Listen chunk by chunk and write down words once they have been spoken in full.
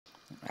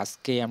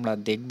আজকে আমরা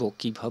দেখব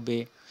কিভাবে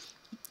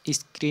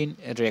স্ক্রিন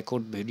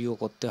রেকর্ড ভিডিও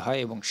করতে হয়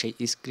এবং সেই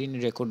স্ক্রিন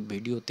রেকর্ড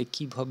ভিডিওতে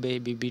কিভাবে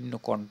বিভিন্ন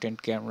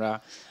কন্টেন্টকে আমরা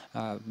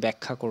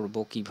ব্যাখ্যা করব,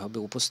 কিভাবে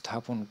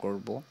উপস্থাপন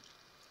করব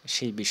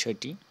সেই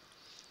বিষয়টি।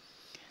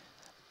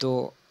 তো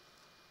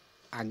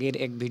আগের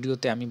এক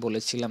ভিডিওতে আমি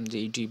বলেছিলাম যে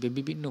ইউটিউবে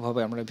বিভিন্নভাবে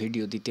আমরা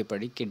ভিডিও দিতে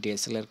পারি,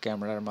 ডিএসএলআর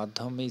ক্যামেরার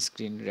মাধ্যমে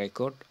স্ক্রিন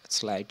রেকর্ড,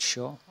 স্লাইড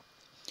শো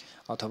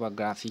অথবা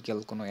গ্রাফিক্যাল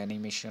কোনো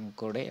অ্যানিমেশন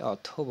করে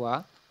অথবা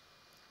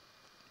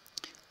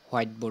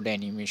হোয়াইট বোর্ড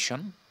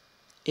অ্যানিমেশন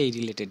এই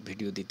রিলেটেড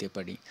ভিডিও দিতে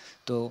পারি।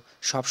 তো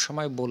সব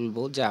সময়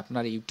বলবো যে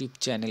আপনার ইউটিউব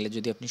চ্যানেলে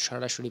যদি আপনি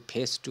সরাসরি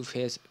ফেস টু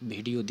ফেস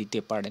ভিডিও দিতে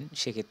পারেন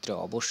সেক্ষেত্রে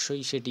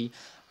অবশ্যই সেটি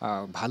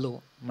ভালো,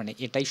 মানে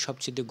এটাই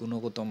সবচেয়ে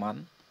গুণগত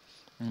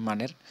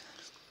মানের।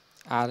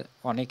 আর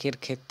অনেকের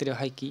ক্ষেত্রে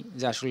হয় কি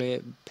যে আসলে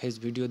ফেস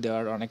ভিডিও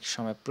দেওয়ার অনেক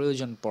সময়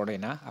প্রয়োজন পড়ে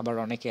না, আবার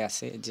অনেকে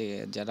আছে যে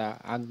যারা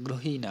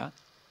আগ্রহী না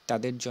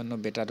তাদের জন্য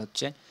বেটার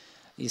হচ্ছে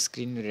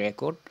স্ক্রিন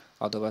রেকর্ড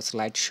অথবা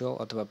স্লাইড শো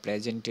অথবা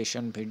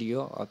প্রেজেন্টেশন ভিডিও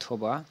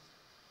অথবা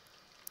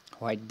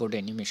হোয়াইট বোর্ড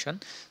অ্যানিমেশন।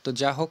 তো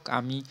যা হোক,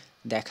 আমি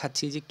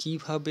দেখাচ্ছি যে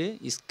কিভাবে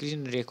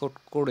স্ক্রিন রেকর্ড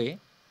করে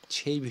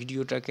সেই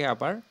ভিডিওটাকে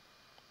আবার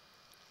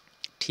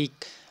ঠিক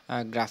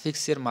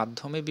গ্রাফিক্সের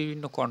মাধ্যমে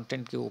বিভিন্ন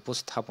কন্টেন্টকে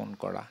উপস্থাপন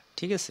করা।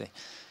 ঠিক আছে,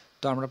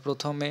 তো আমরা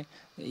প্রথমে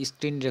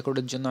স্ক্রিন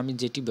রেকর্ডের জন্য আমি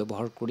যেটি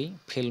ব্যবহার করি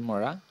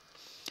ফিল্মরা,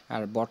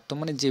 আর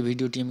বর্তমানে যে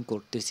ভিডিওটি আমি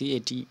করতেছি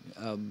এটি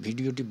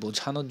ভিডিওটি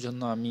বোঝানোর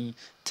জন্য আমি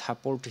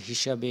সাপোর্ট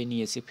হিসাবে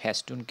নিয়েছি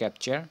ফেস্টুন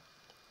ক্যাপচার।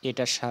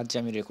 এটার সাহায্যে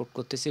আমি রেকর্ড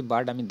করতেছি,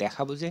 বাট আমি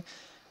দেখাবো যে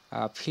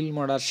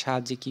ফিল্মরার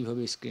সাহায্যে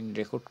কিভাবে স্ক্রিন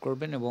রেকর্ড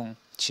করবেন এবং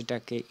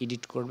সেটাকে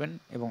এডিট করবেন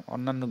এবং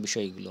অন্যান্য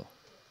বিষয়গুলো।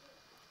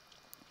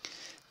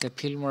 তো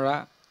ফিল্মরা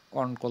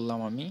অন করলাম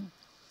আমি,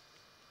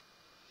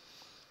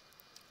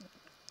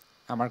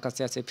 আমার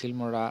কাছে আছে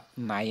ফিল্মরা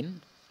 9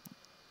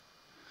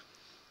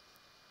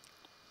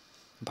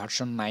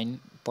 ভার্সন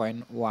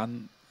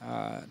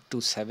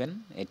 9.127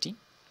 এটি।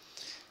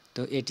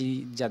 তো এটি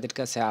যাদের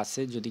কাছে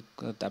আছে, যদি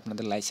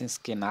আপনাদের লাইসেন্স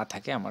কে না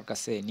থাকে আমার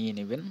কাছে নিয়ে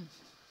নেবেন,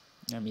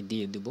 আমি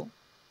দিয়ে দেব।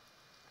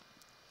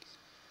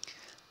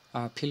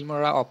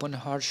 ফিল্মরা ওপেন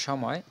হওয়ার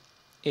সময়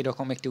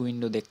এরকম একটি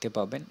উইন্ডো দেখতে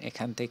পাবেন,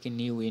 এখান থেকে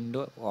নিউ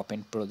উইন্ডো ওপেন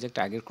প্রজেক্ট।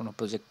 আগের কোনো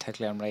প্রজেক্ট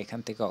থাকলে আমরা এখান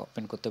থেকে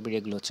ওপেন করতে পারি,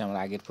 এগুলো হচ্ছে আমার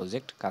আগের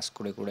প্রজেক্ট, কাজ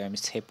করে করে আমি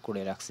সেভ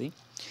করে রাখছি।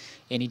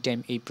 এনি টাইম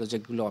এই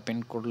প্রজেক্টগুলো ওপেন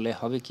করলে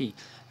হবে কি,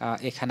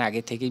 এখানে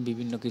আগে থেকেই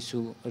বিভিন্ন কিছু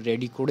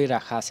রেডি করে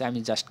রাখা আছে, আমি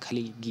জাস্ট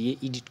খালি গিয়ে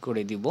এডিট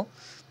করে দিব,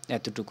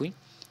 এতটুকুই।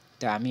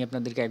 তা আমি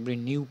আপনাদেরকে একবারে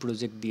নিউ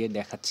প্রজেক্ট দিয়ে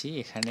দেখাচ্ছি।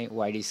 এখানে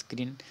ওয়াইড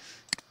স্ক্রিন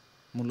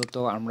মূলত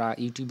আমরা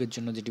ইউটিউবের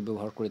জন্য যেটি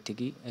ব্যবহার করে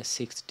থাকি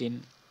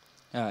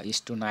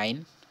 16:9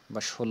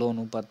 বা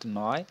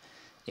 16:9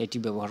 এটি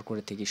ব্যবহার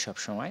করে থাকি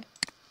সবসময়।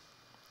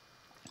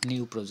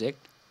 নিউ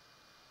প্রজেক্ট,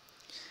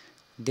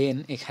 দেন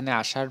এখানে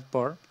আসার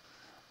পর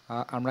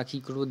আমরা কি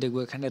করব দেখব,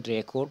 এখানে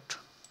রেকর্ড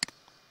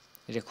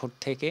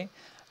থেকে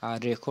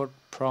রেকর্ড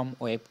ফ্রম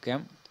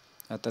ওয়েবক্যাম,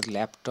 অর্থাৎ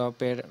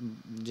ল্যাপটপের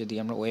যদি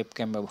আমরা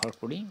ওয়েবক্যাম ব্যবহার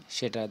করি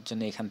সেটার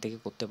জন্য এখান থেকে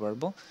করতে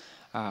পারবো।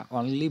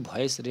 অনলি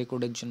ভয়েস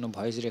রেকর্ডের জন্য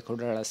ভয়েস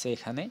রেকর্ডার আছে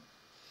এখানে,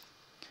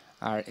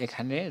 আর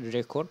এখানে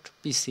রেকর্ড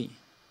পিসি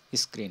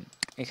স্ক্রিন,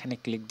 এখানে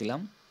ক্লিক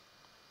দিলাম,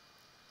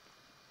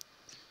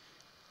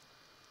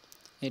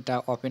 এটা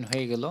ওপেন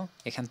হয়ে গেল।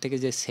 এখান থেকে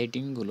যে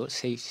সেটিংগুলো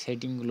সেই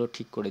সেটিংগুলো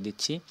ঠিক করে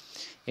দিচ্ছি।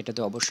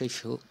 এটাতে অবশ্যই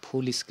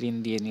ফুল স্ক্রিন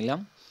দিয়ে নিলাম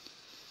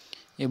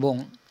এবং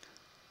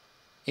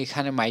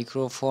এখানে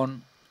মাইক্রোফোন,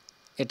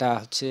 এটা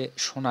হচ্ছে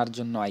শোনার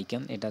জন্য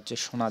আইকন, এটা হচ্ছে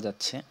শোনা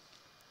যাচ্ছে,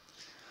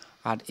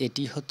 আর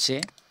এটি হচ্ছে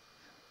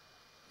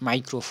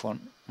মাইক্রোফোন,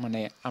 মানে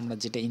আমরা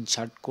যেটা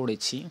ইনসার্ট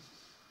করেছি।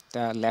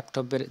 তা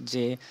ল্যাপটপের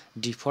যে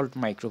ডিফল্ট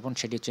মাইক্রোফোন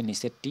সেটি হচ্ছে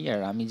নিচেরটি, আর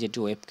আমি যেটি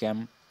ওয়েবক্যাম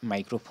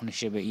মাইক্রোফোন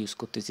হিসেবে ইউজ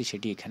করতেছি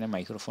সেটি এখানে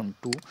মাইক্রোফোন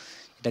 2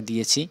 এটা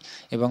দিয়েছি।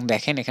 এবং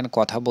দেখেন এখানে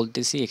কথা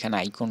বলতেছি, এখানে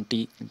আইকনটি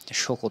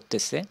শো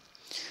করতেছে।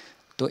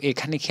 তো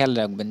এখানে খেয়াল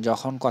রাখবেন,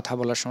 যখন কথা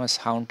বলার সময়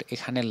সাউন্ড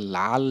এখানে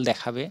লাল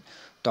দেখাবে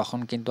তখন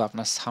কিন্তু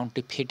আপনার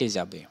সাউন্ডটি ফেটে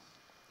যাবে।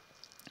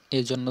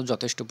 এর জন্য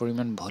যথেষ্ট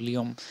পরিমাণ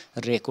ভলিউম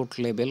রেকর্ড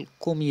লেভেল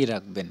কমিয়ে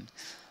রাখবেন।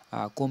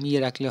 কমিয়ে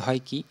রাখলে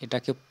হয় কি,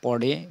 এটাকে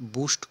পরে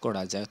বুস্ট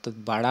করা যায় অর্থাৎ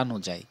বাড়ানো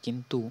যায়,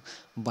 কিন্তু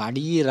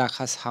বাড়িয়ে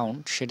রাখা সাউন্ড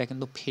সেটা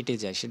কিন্তু ফেটে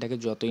যায়, সেটাকে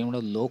যতই আমরা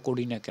লো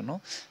করি না কেন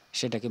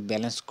সেটাকে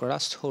ব্যালেন্স করা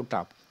সো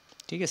টাফ।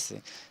 ঠিক আছে,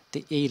 তো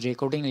এই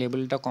রেকর্ডিং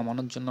লেভেলটা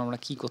কমানোর জন্য আমরা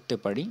কি করতে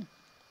পারি,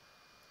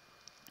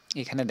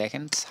 এখানে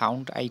দেখেন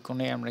সাউন্ড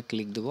আইকনে আমরা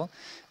ক্লিক দেব,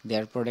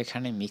 দেওয়ার পর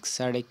এখানে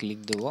মিক্সারে ক্লিক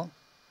দেব,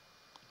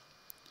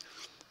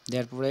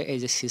 দেওয়ার পরে এই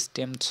যে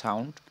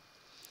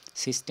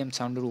সিস্টেম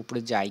সাউন্ডের উপরে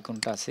যে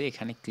আইকনটা আছে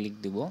এখানে ক্লিক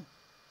দেব।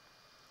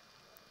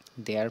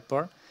 দেওয়ার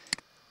পর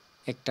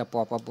একটা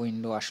পপ আপ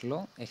উইন্ডো আসলো,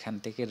 এখান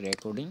থেকে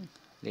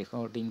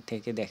রেকর্ডিং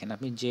থেকে দেখেন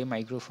আপনি যে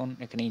মাইক্রোফোন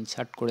এখানে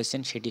ইনসার্ট করেছেন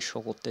সেটি শো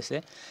করতেছে।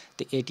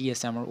 তো এটি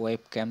আছে আমার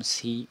ওয়েবক্যাম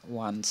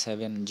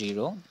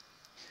C170।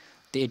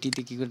 তো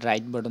এটিতে কি করে,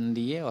 রাইট বাটন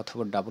দিয়ে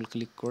অথবা ডাবল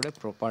ক্লিক করে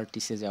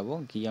প্রপার্টিসে যাব,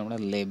 গিয়ে আমরা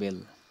লেবেল,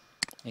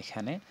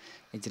 এখানে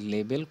এই যে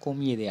লেবেল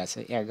কমিয়ে দেওয়া আছে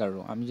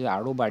 11, আমি যদি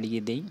আরও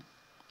বাড়িয়ে দেই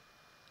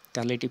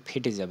তাহলে এটি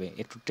ফেটে যাবে।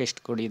 একটু টেস্ট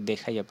করে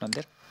দেখাই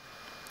আপনাদের।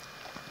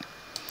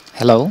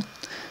 হ্যালো,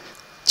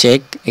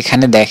 চেক,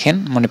 এখানে দেখেন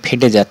মানে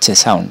ফেটে যাচ্ছে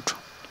সাউন্ড,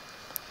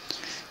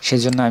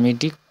 সেজন্য আমি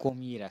এটি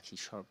কমিয়ে রাখি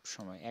সব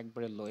সময়,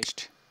 একবারে লোয়েস্ট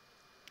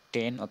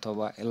 10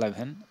 অথবা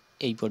 11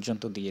 এই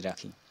পর্যন্ত দিয়ে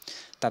রাখি।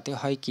 তাতে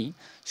হয় কি,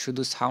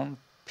 শুধু সাউন্ড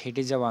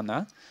ফেটে যাওয়া না,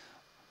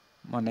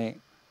 মানে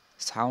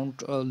সাউন্ড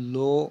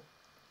লো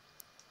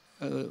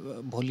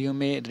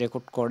ভলিউমে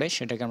রেকর্ড করে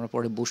সেটাকে আমরা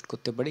পরে বুস্ট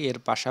করতে পারি। এর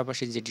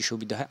পাশাপাশি যেটি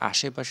সুবিধা হয়,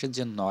 আশেপাশের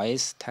যে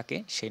নয়েজ থাকে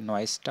সেই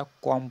নয়েজটা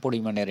কম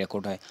পরিমাণে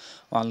রেকর্ড হয়,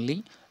 অনলি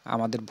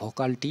আমাদের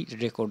ভোকালটি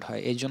রেকর্ড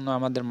হয়। এই জন্য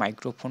আমাদের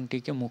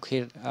মাইক্রোফোনটিকে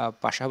মুখের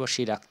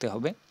পাশাপাশি রাখতে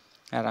হবে।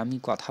 আর আমি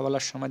কথা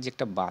বলার সময় যে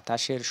একটা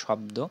বাতাসের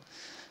শব্দ,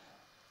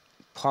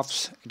 ফফস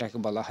এটাকে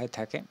বলা হয়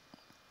থাকে,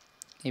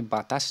 এই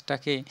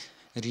বাতাসটাকে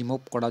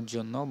রিমুভ করার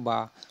জন্য বা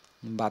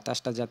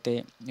বাতাসটা যাতে,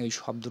 ওই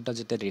শব্দটা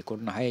যাতে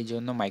রেকর্ড না হয়, এই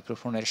জন্য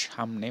মাইক্রোফোনের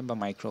সামনে বা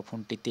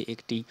মাইক্রোফোনটিতে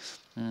একটি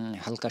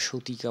হালকা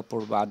সুতি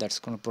কাপড় বা আদার্স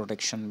কোনো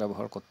প্রোটেকশন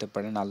ব্যবহার করতে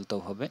পারেন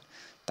আলতোভাবে,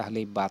 তাহলে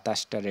এই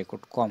বাতাসটা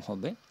রেকর্ড কম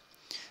হবে।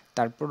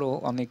 তারপরেও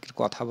অনেকের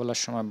কথা বলার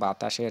সময়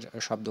বাতাসের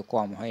শব্দ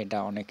কম হয়, এটা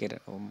অনেকের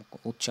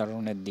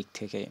উচ্চারণের দিক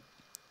থেকে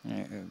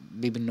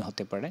বিভিন্ন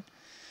হতে পারে।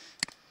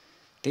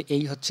 তো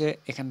এই হচ্ছে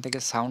এখান থেকে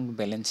সাউন্ড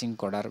ব্যালেন্সিং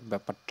করার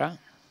ব্যাপারটা।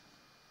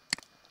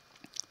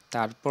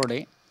 তারপরে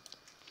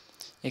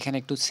এখানে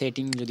একটু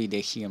সেটিং যদি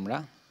দেখি, আমরা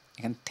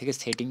এখান থেকে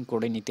সেটিং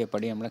করে নিতে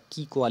পারি আমরা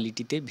কি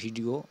কোয়ালিটিতে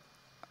ভিডিও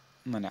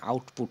মানে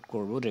আউটপুট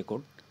করব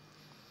রেকর্ড।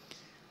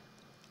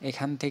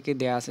 এখান থেকে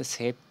দেয়া আছে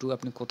সেভ টু,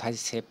 আপনি কোথায়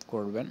সেভ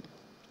করবেন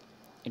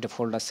এটা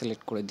ফোল্ডার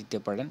সিলেক্ট করে দিতে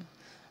পারেন।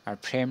 আর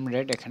ফ্রেম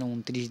রেট এখানে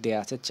 29 দেয়া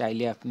আছে,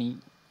 চাইলে আপনি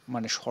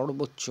মানে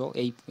সর্বোচ্চ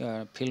এই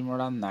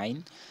ফিল্মোরা 9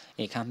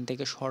 এখান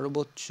থেকে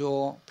সর্বোচ্চ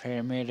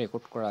ফ্রেমে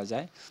রেকর্ড করা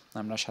যায়।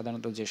 আমরা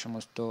সাধারণত যে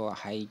সমস্ত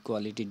হাই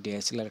কোয়ালিটি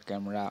ডিএসএলআর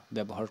ক্যামেরা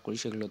ব্যবহার করি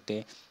সেগুলোতে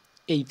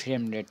এই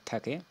ফ্রেম রেট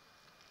থাকে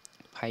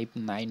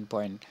 59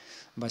 পয়েন্ট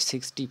বা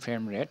 60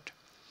 ফ্রেম রেট।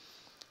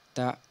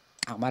 তা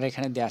আমার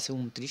এখানে দেওয়া আছে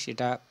 29,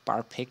 এটা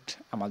পারফেক্ট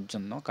আমার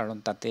জন্য, কারণ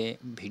তাতে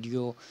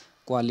ভিডিও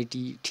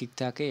কোয়ালিটি ঠিক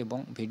থাকে এবং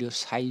ভিডিও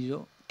সাইজও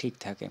ঠিক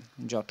থাকে।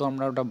 যত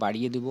আমরা ওটা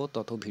বাড়িয়ে দেব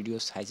তত ভিডিও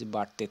সাইজ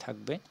বাড়তে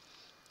থাকবে।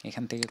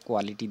 এখান থেকে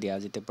কোয়ালিটি দেওয়া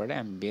যেতে পারে,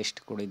 আমি বেস্ট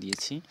করে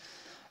দিয়েছি।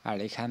 আর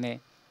এখানে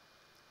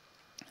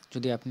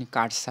যদি আপনি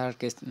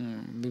কার্সারকে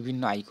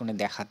বিভিন্ন আইকনে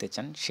দেখাতে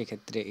চান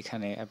সেক্ষেত্রে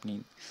এখানে আপনি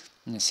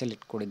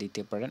সিলেক্ট করে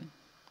দিতে পারেন।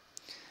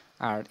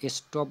 আর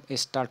স্টপ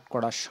স্টার্ট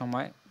করার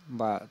সময়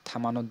বা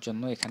থামানোর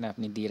জন্য এখানে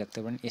আপনি দিয়ে রাখতে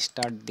পারেন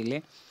স্টার্ট দিলে,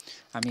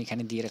 আমি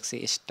এখানে দিয়ে রাখছি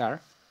স্টার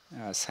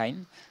সাইন।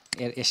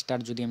 এর স্টার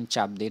যদি আমি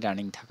চাপ দিই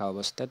রানিং থাকা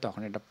অবস্থায়,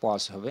 তখন এটা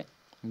পজ হবে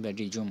বা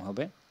রিজুম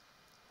হবে।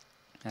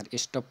 আর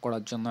স্টপ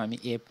করার জন্য আমি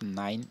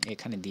F9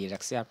 এখানে দিয়ে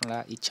রাখছি, আপনারা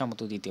ইচ্ছা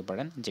মতো দিতে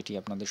পারেন যেটি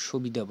আপনাদের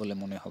সুবিধা বলে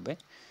মনে হবে।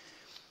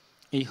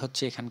 এই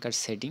হচ্ছে এখানকার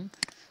সেটিং।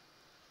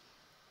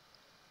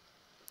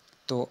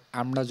 তো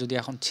আমরা যদি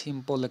এখন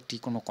সিম্পল একটি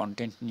কোনো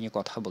কন্টেন্ট নিয়ে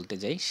কথা বলতে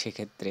যাই,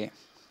 সেক্ষেত্রে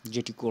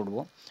যেটি করব,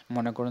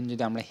 মনে করেন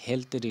যদি আমরা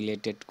হেলথ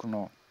রিলেটেড কোনো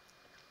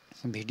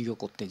ভিডিও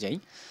করতে যাই,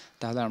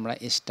 তাহলে আমরা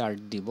স্টার্ট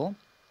দিব।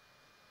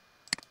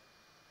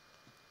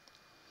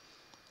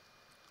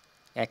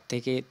 1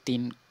 থেকে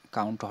 3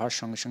 কাউন্ট হওয়ার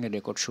সঙ্গে সঙ্গে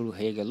রেকর্ড শুরু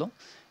হয়ে গেল।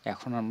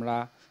 এখন আমরা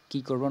কি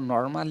করব,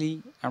 নর্মালি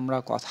আমরা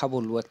কথা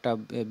বলবো একটা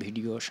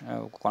ভিডিও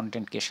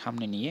কন্টেন্টকে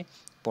সামনে নিয়ে,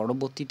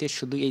 পরবর্তীতে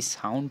শুধু এই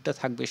সাউন্ডটা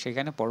থাকবে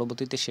সেখানে,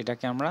 পরবর্তীতে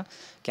সেটাকে আমরা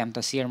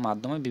ক্যামতাসিয়ার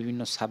মাধ্যমে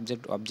বিভিন্ন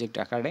সাবজেক্ট অবজেক্ট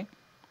আকারে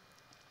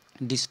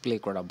ডিসপ্লে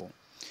করাবো।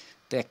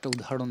 তো একটা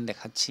উদাহরণ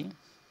দেখাচ্ছি।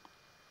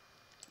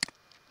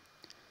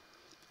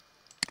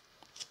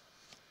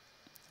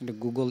 এটা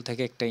গুগল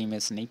থেকে একটা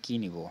ইমেজ নেই, কি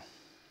নিব,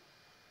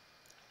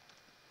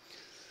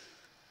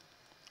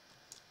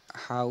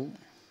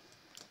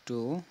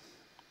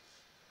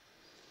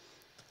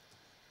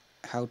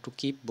 how to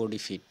keep body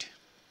fit।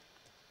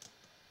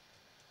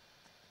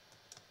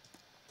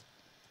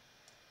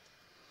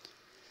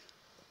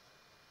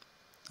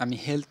 আমি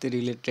হেলথ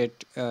রিলেটেড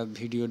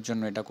ভিডিওর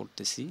জন্য এটা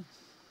করতেছি।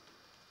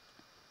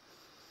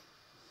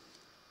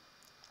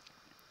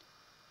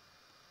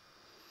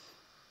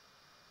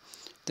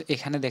 তো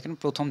এখানে দেখেন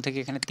প্রথম থেকে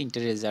এখানে 3টে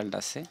রেজাল্ট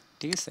আছে,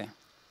 ঠিক আছে।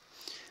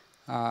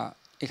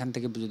 এখান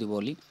থেকে যদি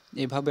বলি,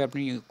 এভাবে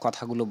আপনি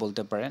কথাগুলো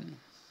বলতে পারেন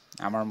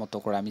আমার মতো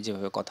করে, আমি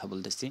যেভাবে কথা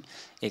বলতেছি।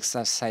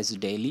 Exercise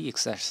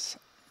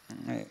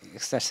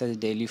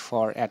daily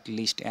for at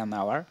least an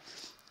hour,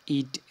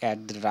 it at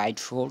the right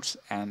foods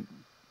and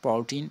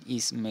protein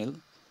is mill.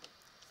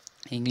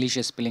 English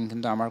spelling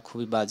কিন্তু আমার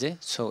খুবই বাজে,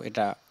 সো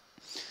এটা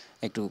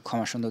একটু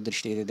ক্ষমাসুন্দর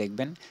দৃষ্টিতে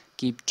দেখবেন।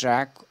 Keep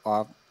track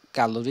of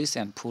calories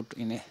and food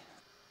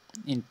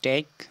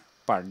intact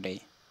per day.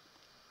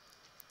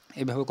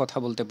 এভাবে কথা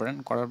বলতে পারেন।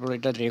 করার পর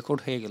এটা রেকর্ড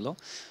হয়ে গেল,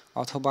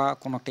 অথবা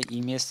কোনো একটা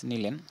ইমেজ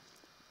নিলেন,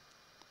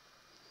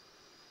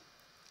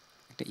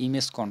 একটা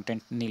ইমেজ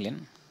কন্টেন্ট নিলেন,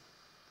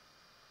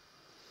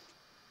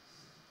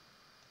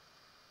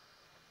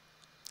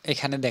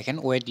 এখানে দেখেন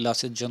ওয়েট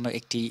লসের জন্য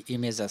একটি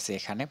ইমেজ আছে।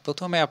 এখানে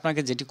প্রথমে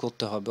আপনাকে যেটি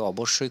করতে হবে,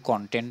 অবশ্যই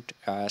কন্টেন্ট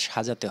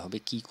সাজাতে হবে,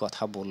 কি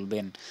কথা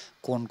বলবেন,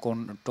 কোন কোন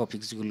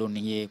টপিকসগুলো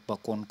নিয়ে বা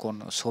কোন কোন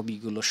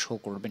ছবিগুলো শো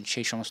করবেন,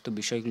 সেই সমস্ত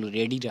বিষয়গুলো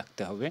রেডি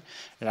রাখতে হবে।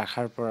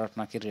 রাখার পর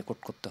আপনাকে রেকর্ড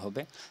করতে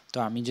হবে। তো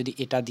আমি যদি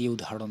এটা দিয়ে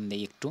উদাহরণ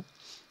দিই একটু,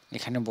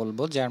 এখানে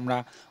বলবো যে আমরা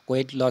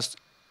ওয়েট লস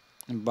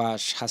বা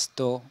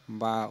স্বাস্থ্য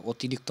বা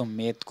অতিরিক্ত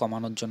মেদ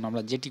কমানোর জন্য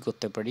আমরা যেটি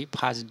করতে পারি,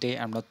 ফার্স্ট ডে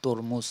আমরা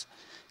তরমুজ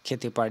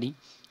খেতে পারি,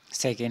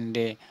 সেকেন্ড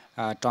ডে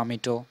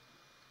টমেটো,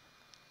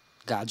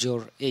 গাজর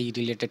এই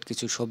রিলেটেড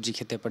কিছু সবজি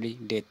খেতে পারি,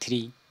 ডে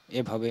 3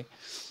 এভাবে।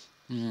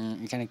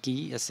 এখানে কি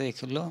আছে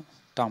এগুলো,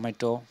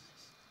 টমেটো,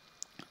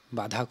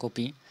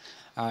 বাঁধাকপি।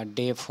 আর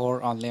ডে 4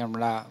 অনলি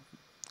আমরা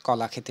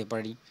কলা খেতে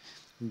পারি,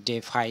 ডে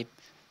 5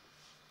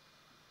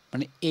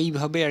 মানে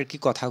এইভাবে আর কি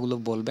কথাগুলো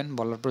বলবেন।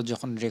 বলার পর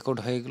যখন রেকর্ড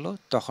হয়ে গেল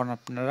তখন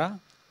আপনারা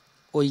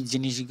ওই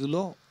জিনিসগুলো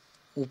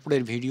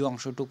উপরের ভিডিও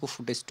অংশটুকু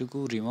ফুটেজটুকু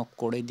রিমুভ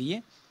করে দিয়ে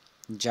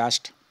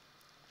জাস্ট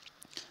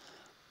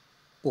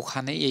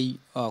ওখানে এই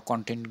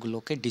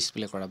কন্টেন্টগুলোকে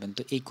ডিসপ্লে করাবেন।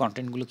 তো এই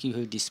কন্টেন্টগুলো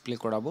কীভাবে ডিসপ্লে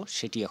করাবো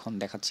সেটি এখন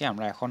দেখাচ্ছি।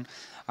 আমরা এখন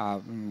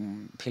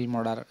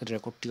ফিল্মোরার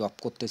রেকর্ডটি অফ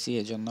করতেছি,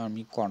 এজন্য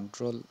আমি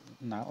কন্ট্রোল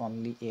না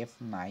অনলি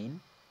F9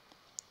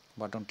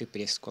 বাটনটি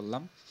প্রেস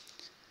করলাম।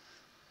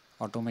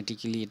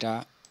 অটোমেটিক্যালি এটা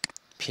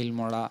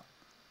ফিল্মোরা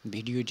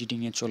ভিডিও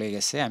এডিটিংয়ে চলে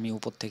গেছে। আমি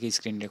উপর থেকে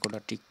স্ক্রিন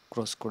রেকর্ডারটি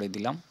ক্রস করে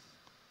দিলাম।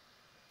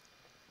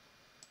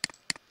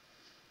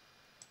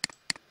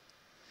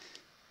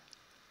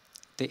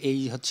 তো এই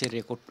হচ্ছে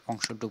রেকর্ড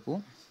অংশটুকু।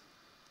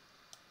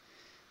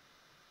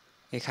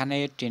 এখানে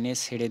টেনে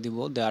ছেড়ে দিব,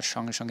 দেওয়ার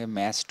সঙ্গে সঙ্গে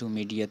ম্যাচ টু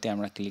মিডিয়াতে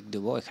আমরা ক্লিক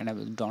দেব। এখানে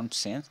ডন্ট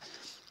চেঞ্জ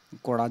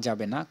করা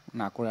যাবে না,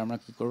 না করে আমরা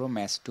কি করব,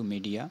 ম্যাচ টু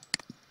মিডিয়া।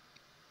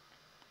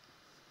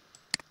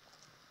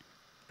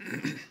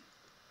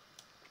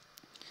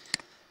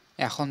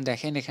 এখন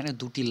দেখেন এখানে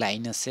দুটি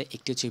লাইন আছে,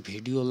 একটি হচ্ছে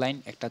ভিডিও লাইন,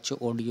 একটা হচ্ছে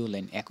অডিও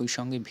লাইন। একই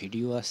সঙ্গে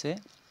ভিডিও আছে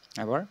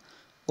আবার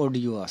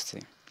অডিও আছে।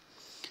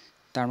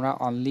 তা আমরা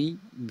অনলি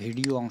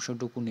ভিডিও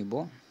অংশটুকু নিব।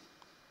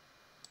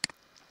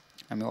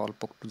 আমি অল্প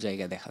একটু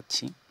জায়গা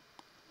দেখাচ্ছি।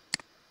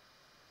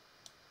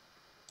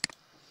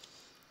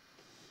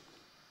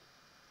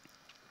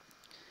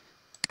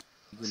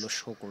 এগুলো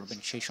শো করবেন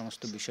সেই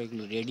সমস্ত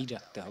বিষয়গুলো রেডি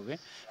রাখতে হবে।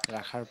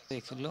 রাখার পরে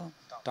এগুলো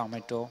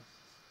টমেটো,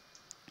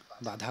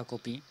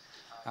 বাঁধাকপি।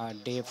 আর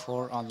ডে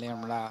 4 অনলি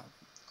আমরা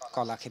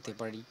কলা খেতে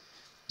পারি,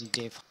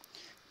 ডে।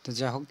 তো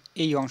যাই হোক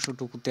এই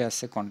অংশটুকুতে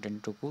আছে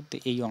কন্টেন্টটুকু। তো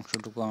এই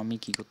অংশটুকু আমি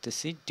কি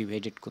করতেছি,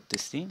 ডিভাইডেড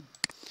করতেছি,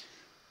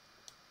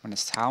 মানে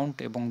সাউন্ড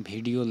এবং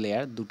ভিডিও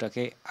লেয়ার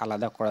দুটাকে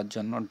আলাদা করার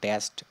জন্য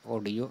ড্যাশড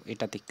অডিও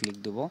এটাতে ক্লিক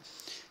দেব।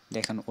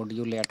 দেখেন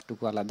অডিও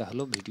লেয়ারটুকু আলাদা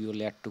হলো, ভিডিও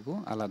লেয়ারটুকু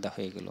আলাদা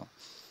হয়ে গেল।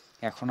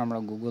 এখন আমরা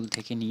গুগল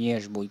থেকে নিয়ে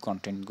আসবো ওই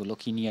কন্টেন্টগুলো।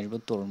 কি নিয়ে আসবো,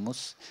 তরমুজ,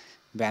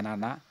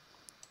 ব্যানানা,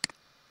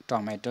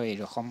 টমেটো,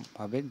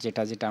 এরকমভাবে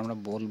যেটা যেটা আমরা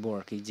বলবো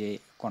আর কি, যে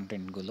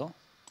কন্টেন্টগুলো।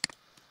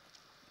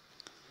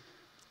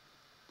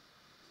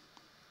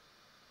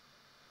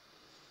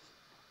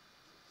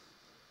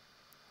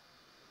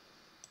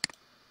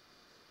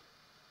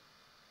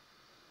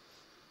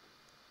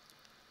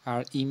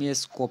 আর ইমেজ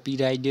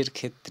কপিরাইটের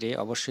ক্ষেত্রে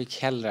অবশ্যই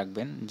খেয়াল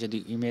রাখবেন, যদি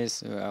ইমেজ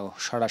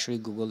সরাসরি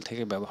গুগল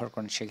থেকে ব্যবহার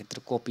করেন সেক্ষেত্রে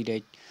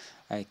কপিরাইট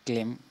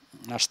ক্লেম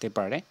আসতে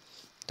পারে।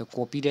 তো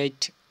কপিরাইট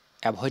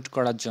অ্যাভয়েড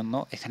করার জন্য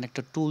এখানে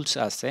একটা টুলস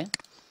আছে,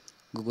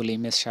 গুগল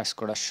ইমেজ সার্চ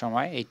করার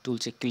সময় এই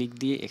টুলসে ক্লিক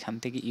দিয়ে এখান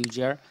থেকে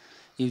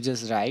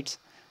ইউজার্স রাইটস,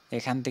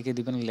 এখান থেকে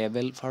দিবেন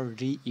লেবেল ফর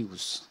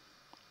রিইউজ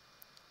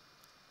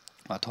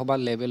অথবা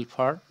label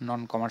for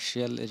non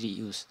commercial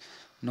reuse.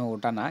 No,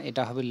 ওটা না,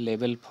 এটা হবে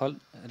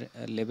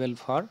label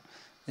for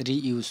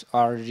reuse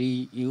R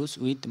reuse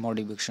with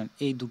modification.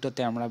 এই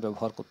দুটাতে আমরা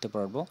ব্যবহার করতে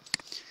পারবো।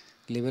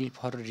 লেবেল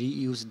ফর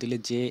রিইউজ দিলে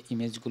যে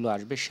ইমেজগুলো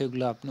আসবে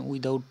সেগুলো আপনি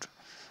উইদাউট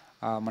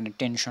মানে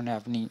টেনশনে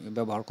আপনি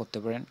ব্যবহার করতে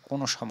পারেন,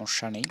 কোনো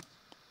সমস্যা নেই।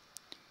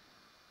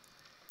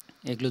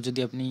 এগুলো যদি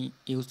আপনি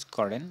ইউজ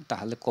করেন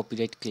তাহলে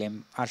কপিরাইট ক্লেম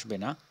আসবে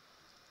না।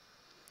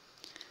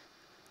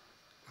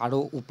 আরও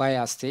উপায়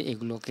আছে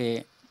এগুলোকে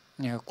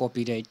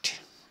কপিরাইট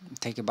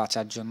থেকে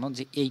বাঁচার জন্য,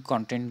 যে এই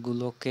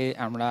কন্টেন্টগুলোকে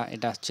আমরা,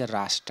 এটা হচ্ছে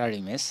রাস্টার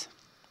ইমেজ।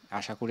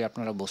 আশা করি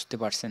আপনারা বুঝতে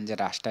পারছেন যে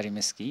রাস্টার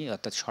ইমেজ কি,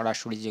 অর্থাৎ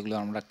সরাসরি যেগুলো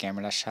আমরা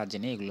ক্যামেরার সাহায্যে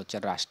নিই এগুলো হচ্ছে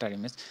রাস্টার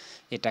ইমেজ।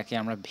 এটাকে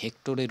আমরা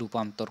ভেক্টরে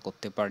রূপান্তর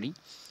করতে পারি।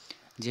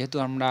 যেহেতু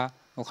আমরা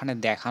ওখানে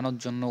দেখানোর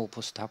জন্য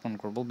উপস্থাপন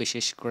করব,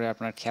 বিশেষ করে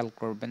আপনারা খেয়াল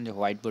করবেন যে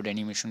হোয়াইট বোর্ড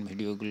অ্যানিমেশন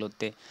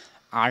ভিডিওগুলোতে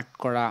আর্ট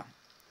করা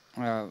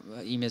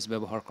ইমেজ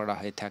ব্যবহার করা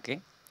হয়ে থাকে।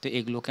 তো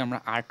এগুলোকে আমরা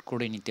আর্ট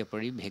করে নিতে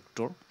পারি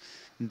ভেক্টর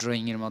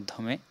ড্রয়িংয়ের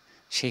মাধ্যমে।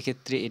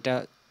 সেক্ষেত্রে এটা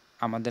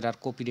আমাদের আর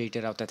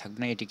কপিরাইটের আওতায় থাকবে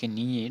না। এটিকে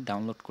নিয়ে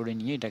ডাউনলোড করে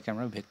নিয়ে এটাকে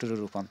আমরা ভেক্টরে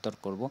রূপান্তর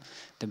করব।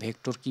 তো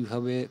ভেক্টর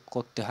কিভাবে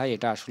করতে হয়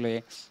এটা আসলে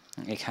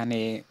এখানে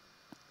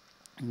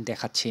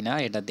দেখাচ্ছি না,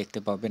 এটা দেখতে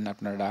পাবেন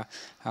আপনারা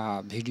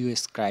ভিডিও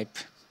স্ক্রাইব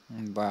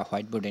বা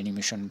হোয়াইট বোর্ড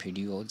অ্যানিমেশন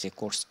ভিডিও যে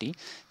কোর্সটি,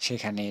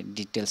 সেখানে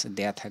ডিটেলস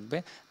দেয়া থাকবে।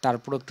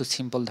 তারপর একটু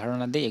সিম্পল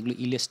ধারণা দেয়, এগুলো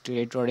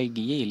ইলাস্ট্রেটরে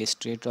গিয়ে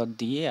ইলাস্ট্রেটর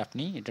দিয়ে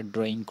আপনি এটা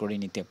ড্রয়িং করে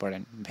নিতে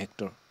পারেন,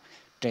 ভেক্টর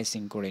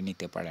ট্রেসিং করে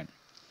নিতে পারেন।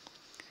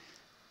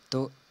 তো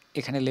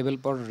এখানে লেবেল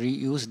পর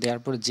রিইউজ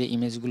দেওয়ার পর যে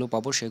ইমেজগুলো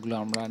পাবো সেগুলো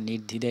আমরা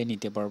নির্দ্বিধায়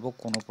নিতে পারবো,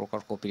 কোনো প্রকার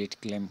কপিরাইট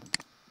ক্লেম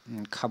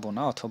খাবো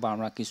না। অথবা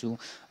আমরা কিছু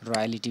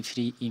রয়্যালিটি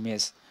ফ্রি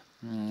ইমেজ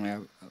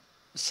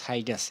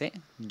সাইট আছে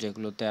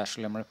যেগুলোতে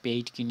আসলে আমরা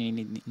পেইড কিনে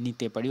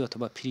নিতে পারি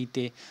অথবা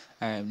ফ্রিতে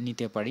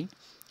নিতে পারি।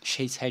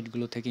 সেই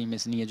সাইটগুলো থেকে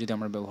ইমেজ নিয়ে যদি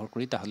আমরা ব্যবহার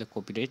করি তাহলে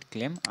কপিরাইট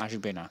ক্লেম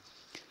আসবে না।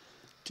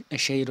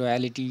 সেই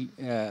রয়্যালিটি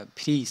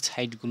ফ্রি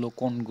সাইটগুলো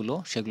কোনগুলো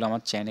সেগুলো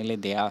আমার চ্যানেলে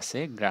দেয়া আছে।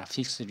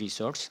 Graphics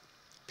resource,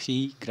 free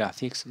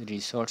graphics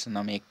resource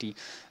নামে একটি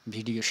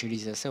ভিডিও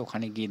সিরিজ আছে,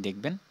 ওখানে গিয়ে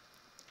দেখবেন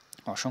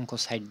অসংখ্য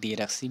সাইট দিয়ে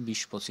রাখছি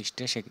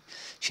 20-25টা।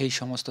 সেই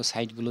সমস্ত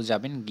সাইটগুলো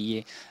যাবেন, গিয়ে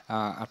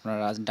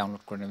আপনারা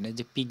ডাউনলোড করে নেবেন।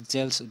 যে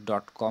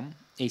pixels.com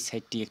এই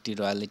সাইটটি একটি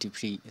রয়্যালিটি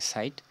ফ্রি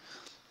সাইট।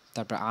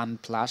 তারপর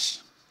আনপ্লাস,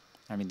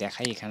 আমি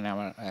দেখাই, এখানে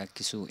আমার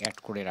কিছু অ্যাড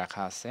করে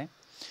রাখা আছে।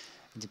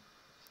 যে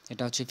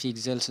এটা হচ্ছে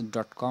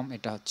pixels.com,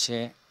 এটা হচ্ছে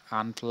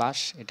আনপ্লাস,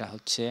 এটা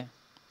হচ্ছে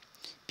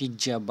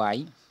পিকজা বাই,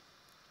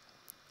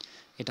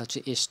 এটা হচ্ছে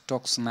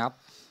স্টক স্ন্যাপ,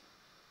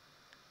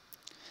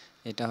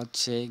 এটা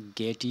হচ্ছে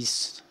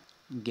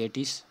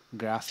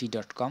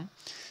getisgraphy.com।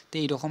 তো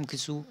এইরকম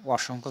কিছু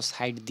অসংখ্য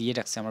সাইট দিয়ে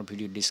রাখছে আমার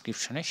ভিডিও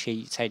ডিসক্রিপশনে। সেই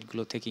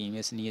সাইটগুলো থেকে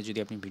ইমেজ নিয়ে যদি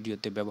আপনি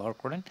ভিডিওতে ব্যবহার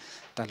করেন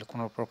তাহলে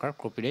কোনো প্রকার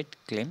কপিরাইট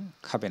ক্লেম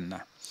খাবেন না।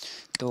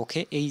 তো ওকে,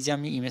 এই যে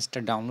আমি ইমেজটা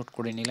ডাউনলোড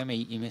করে নিলাম,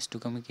 এই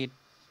ইমেজটুকু আমি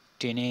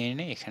টেনে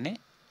এনে এখানে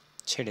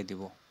ছেড়ে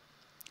দিব।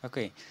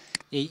 ওকে,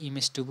 এই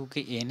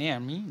ইমেজটুকুকে এনে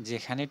আমি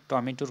যেখানে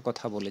টমেটোর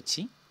কথা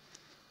বলেছি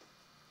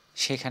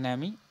সেখানে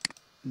আমি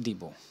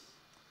দিব।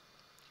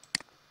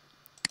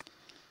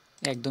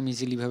 একদম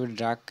ইজিলিভাবে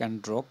ড্র্যাগ অ্যান্ড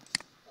ড্রপ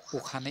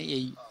ওখানে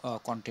এই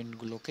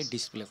কন্টেন্টগুলোকে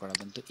ডিসপ্লে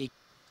করাবেন। তো এই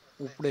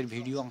উপরের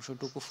ভিডিও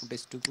অংশটুকু,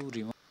 ফুটেজটুকু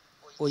রিমুভ,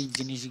 ওই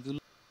জিনিসগুলো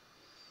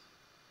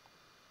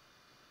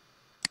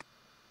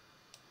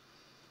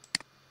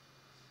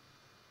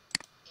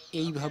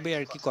এইভাবে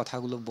আর কি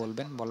কথাগুলো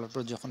বলবেন। বলার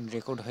পর যখন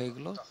রেকর্ড হয়ে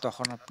গেল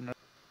তখন আপনার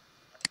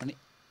মানে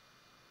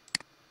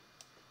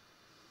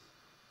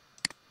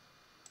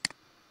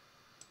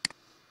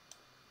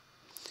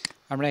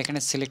আমরা এখানে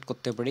সিলেক্ট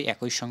করতে পারি,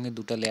 একই সঙ্গে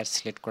দুটো লেয়ার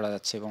সিলেক্ট করা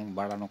যাচ্ছে এবং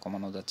বাড়ানো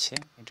কমানো যাচ্ছে।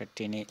 এটা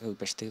টেনে ওই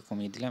পাশ থেকে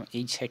কমিয়ে দিলাম,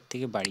 এই সাইড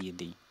থেকে বাড়িয়ে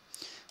দিই,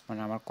 মানে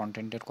আমার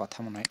কন্টেন্টের কথা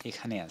মনে হয়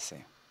এখানে আছে।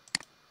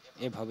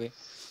 এভাবে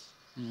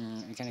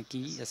এখানে কি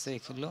আছে,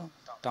 এগুলো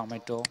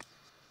টমেটো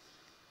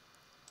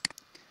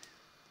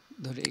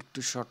ধরে একটু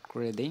শর্ট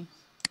করে দেই,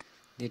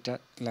 এটা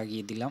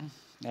লাগিয়ে দিলাম।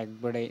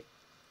 একবারে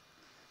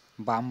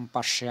বাম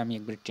পাশে আমি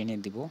একবারে টেনে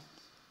দিব।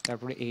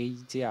 তারপরে এই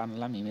যে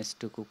আনলাম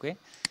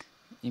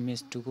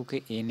ইমেজটুকুকে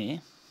এনে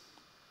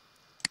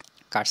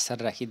কার্সার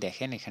রাখি,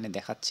 দেখেন এখানে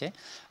দেখাচ্ছে,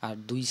 আর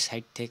দুই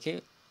সাইড থেকে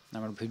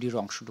আমার ভিডিওর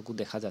অংশটুকু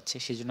দেখা যাচ্ছে।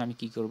 সেজন্য আমি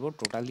কি করব,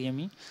 টোটালি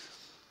আমি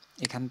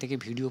এখান থেকে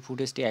ভিডিও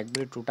ফুটেজটি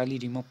একবারে টোটালি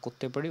রিমুভ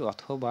করতে পারি,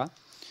 অথবা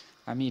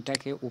আমি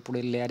এটাকে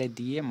উপরের লেয়ারে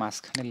দিয়ে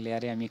মাঝখানের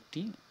লেয়ারে আমি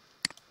একটি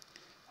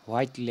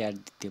হোয়াইট লেয়ার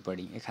দিতে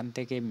পারি। এখান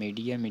থেকে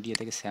মিডিয়া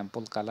থেকে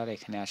স্যাম্পল কালার,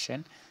 এখানে আসেন,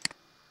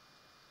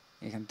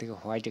 এখান থেকে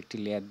হোয়াইট একটি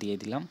লেয়ার দিয়ে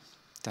দিলাম।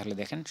 তাহলে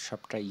দেখেন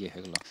সবটা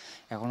হয়ে গেল।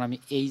 এখন আমি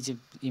এই যে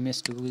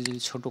ইমেজটুকু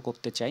যদি ছোট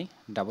করতে চাই,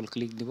 ডাবল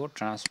ক্লিক দিব,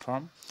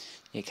 ট্রান্সফর্ম,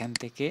 এখান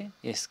থেকে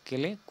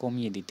স্কেলে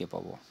কমিয়ে দিতে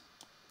পাবো।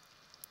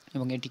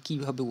 এবং এটি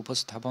কিভাবে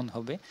উপস্থাপন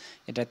হবে,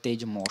 এটাতে এই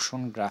যে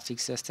মোশন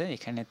গ্রাফিক্স আছে,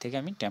 এখানে থেকে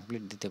আমি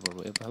টেমপ্লেট দিতে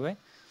পারবো এভাবে,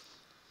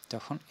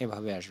 তখন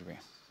এভাবে আসবে।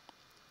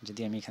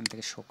 যদি আমি এখান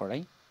থেকে শো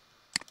করাই,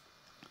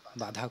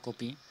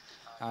 বাঁধাকপি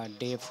আর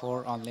ডে 4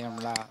 অনলি,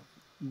 আমরা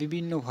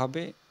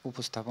বিভিন্নভাবে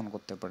উপস্থাপন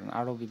করতে পারেন।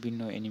 আরও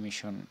বিভিন্ন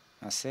অ্যানিমেশন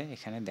আছে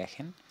এখানে,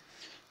 দেখেন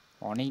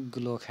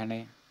অনেকগুলো এখানে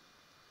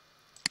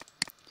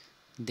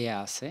দেয়া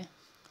আছে,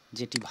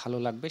 যেটি ভালো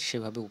লাগবে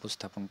সেভাবে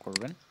উপস্থাপন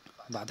করবেন।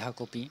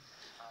 বাঁধাকপি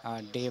আর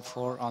ডে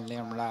 4 অনলি,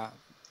 আমরা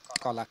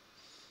কলা,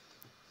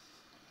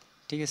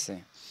 ঠিক আছে।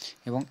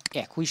 এবং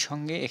একই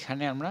সঙ্গে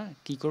এখানে আমরা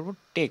কি করব,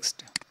 টেক্সট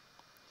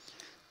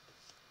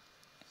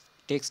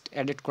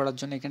এডিট করার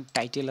জন্য এখানে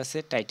টাইটেল আছে,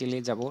 টাইটেলে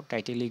যাব,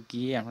 টাইটেলে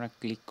গিয়ে আমরা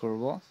ক্লিক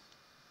করব,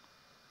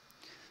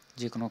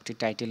 যে কোনো একটি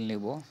টাইটেল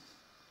নেব,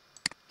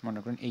 মনে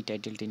করেন এই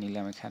টাইটেলটি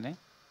নিলাম এখানে।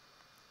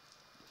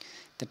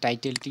 তো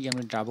টাইটেলটি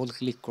আমরা ডাবল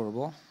ক্লিক করব,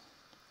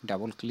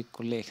 ডাবল ক্লিক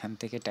করলে এখান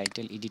থেকে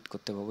টাইটেল এডিট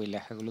করতে পারবো। এই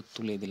লেখাগুলো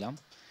তুলে দিলাম,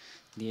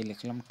 দিয়ে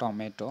লিখলাম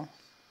টমেটো।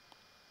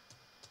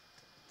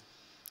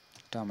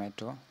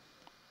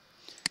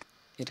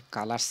 এর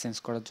কালার চেঞ্জ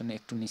করার জন্য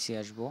একটু নিচে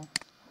আসব,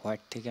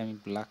 হোয়াইট থেকে আমি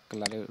ব্ল্যাক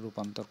কালারে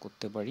রূপান্তর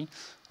করতে পারি,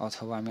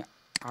 অথবা আমি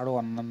আরও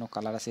অন্যান্য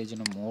কালার আছে, এই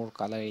জন্য মোর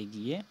কালারে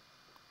গিয়ে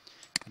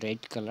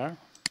রেড কালার।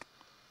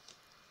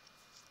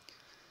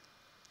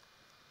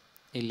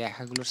 এই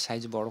লেখাগুলোর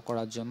সাইজ বড়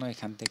করার জন্য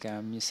এখান থেকে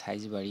আমি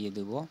সাইজ বাড়িয়ে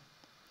দেব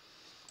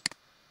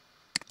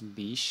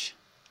 20,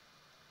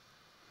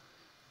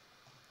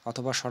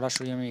 অথবা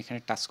সরাসরি আমি এখানে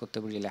টাচ করতে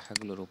পারি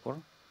লেখাগুলোর উপর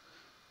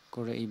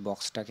করে, এই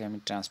বক্সটাকে আমি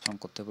ট্রান্সফর্ম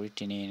করতে পারি,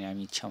 টেনে এনে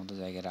আমি ইচ্ছা মতো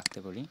জায়গায় রাখতে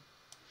পারি।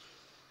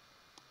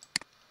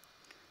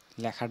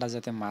 লেখাটা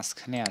যাতে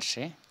মাঝখানে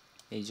আসে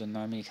এই জন্য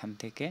আমি এখান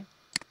থেকে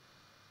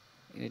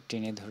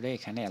টেনে ধরে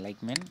এখানে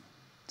অ্যালাইনমেন্ট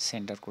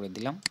সেন্টার করে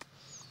দিলাম।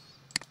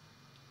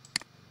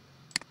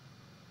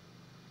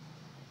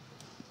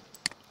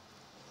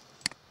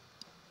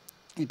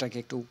 এটাকে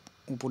একটু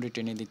উপরে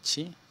টেনে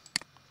দিচ্ছি,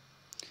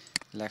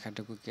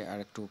 লেখাটুকুকে আর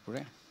একটু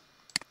উপরে।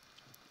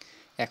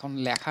 এখন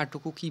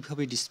লেখাটুকু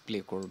কিভাবে ডিসপ্লে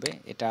করবে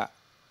এটা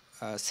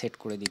সেট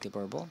করে দিতে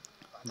পারবো।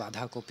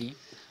 বাঁধাকপি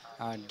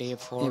আর ডে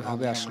 4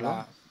 এভাবে আসলো,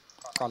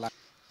 কলা।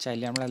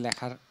 চাইলে আমরা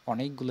লেখার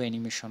অনেকগুলো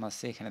অ্যানিমেশন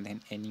আছে, এখানে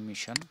দেখেন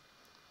অ্যানিমেশন,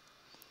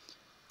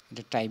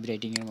 এটা টাইপ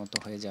রাইটিংয়ের মতো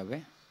হয়ে যাবে।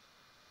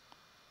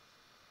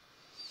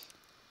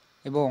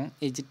 এবং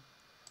এই যে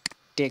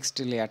টেক্সট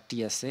লেয়ারটি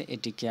আছে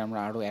এটিকে আমরা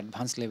আরও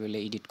অ্যাডভান্স লেভেলে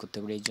এডিট করতে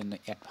পারি, এই জন্য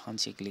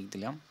অ্যাডভান্সে ক্লিক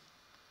দিলাম।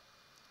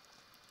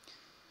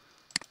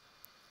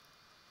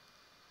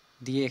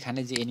 দিয়ে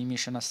এখানে যে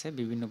অ্যানিমেশন আছে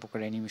বিভিন্ন প্রকার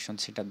অ্যানিমেশন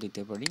সেটআপ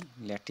দিতে পারি।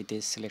 লেয়ারটিতে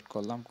সিলেক্ট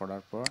করলাম,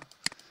 করার পর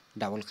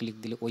ডাবল ক্লিক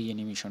দিলে ওই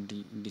অ্যানিমেশনটি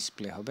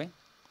ডিসপ্লে হবে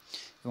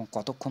এবং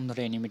কতক্ষণ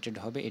ধরে অ্যানিমেটেড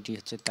হবে এটি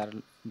হচ্ছে তার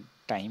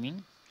টাইমিং,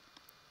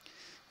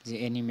 যে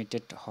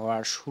অ্যানিমেটেড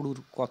হওয়ার শুরুর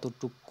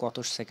কত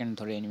সেকেন্ড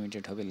ধরে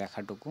অ্যানিমেটেড হবে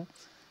লেখাটুকু,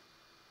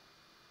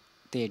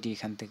 তো এটি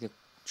এখান থেকে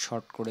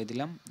শর্ট করে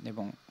দিলাম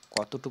এবং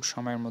কতটুকু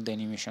সময়ের মধ্যে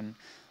অ্যানিমেশন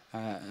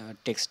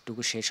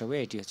টেক্সটটুকু শেষ হবে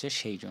এটি হচ্ছে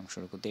সেই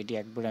অংশটুকু। তো এটি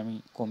একবার আমি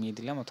কমিয়ে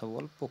দিলাম অথবা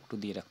অল্প একটু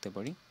দিয়ে রাখতে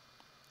পারি,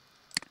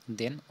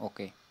 দেন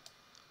ওকে।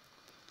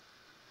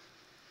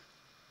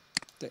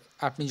 তো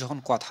আপনি যখন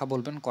কথা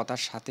বলবেন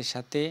কথার সাথে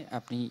সাথে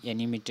আপনি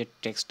অ্যানিমেটেড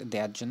টেক্সট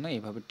দেওয়ার জন্য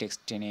এভাবে টেক্সট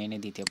টেনে এনে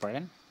দিতে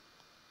পারেন।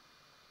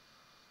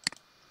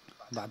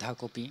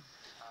 বাঁধাকপি,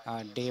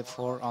 ডে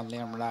 4 অনলি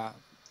আমরা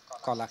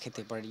কলা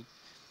খেতে পারি,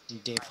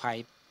 ডে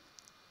 5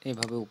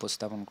 এভাবে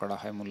উপস্থাপন করা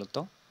হয় মূলত।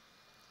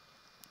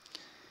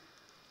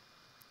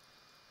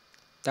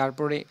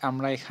 তারপরে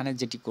আমরা এখানে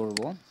যেটি করব,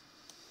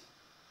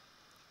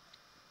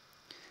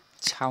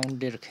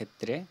 সাউন্ডের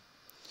ক্ষেত্রে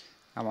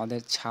আমাদের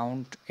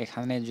সাউন্ড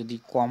এখানে যদি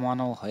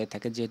কমানো হয়ে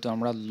থাকে, যেহেতু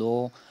আমরা লো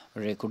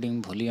রেকর্ডিং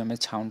ভলিউমে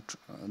সাউন্ড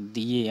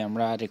দিয়ে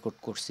আমরা রেকর্ড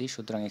করছি,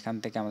 সুতরাং এখান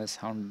থেকে আমাদের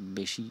সাউন্ড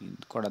বেশি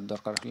করার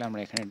দরকার হলে আমরা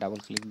এখানে ডাবল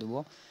ক্লিক দেব।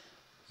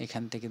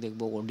 এখান থেকে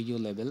দেখব অডিও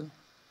লেভেল,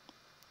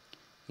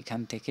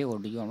 এখান থেকে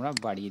অডিও আমরা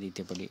বাড়িয়ে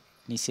দিতে পারি।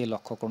 নিচে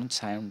লক্ষ্য করুন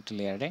সাউন্ড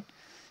লেয়ারে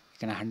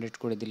এখানে 100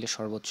 করে দিলে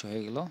সর্বোচ্চ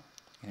হয়ে গেল,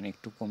 এখানে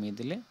একটু কমিয়ে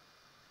দিলে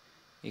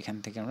এখান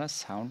থেকে আমরা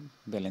সাউন্ড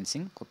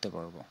ব্যালেন্সিং করতে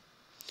পারবো।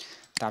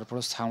 তারপর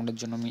সাউন্ডের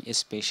জন্য আমি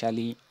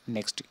স্পেশালি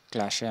নেক্সট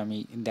ক্লাসে আমি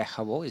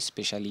দেখাবো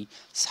স্পেশালি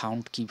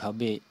সাউন্ড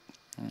কিভাবে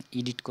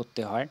এডিট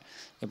করতে হয়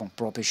এবং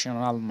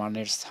প্রফেশনাল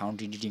মানের সাউন্ড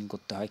এডিটিং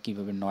করতে হয়,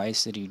 কিভাবে নয়েজ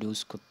রিডিউস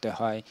করতে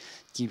হয়,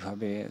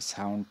 কিভাবে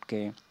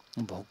সাউন্ডকে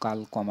ভোকাল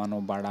কমানো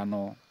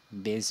বাড়ানো,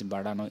 বেস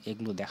বাড়ানো,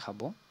 এগুলো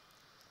দেখাবো।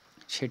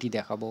 সেটি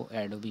দেখাবো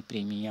অ্যাডোবি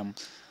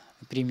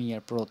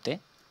প্রিমিয়ার প্রোতে।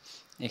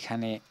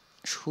 এখানে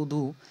শুধু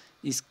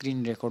স্ক্রিন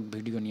রেকর্ড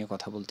ভিডিও নিয়ে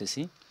কথা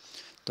বলতেছি।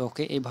 তো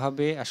ওকে,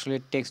 এভাবে আসলে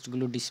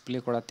টেক্সটগুলো ডিসপ্লে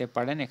করাতে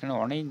পারেন। এখানে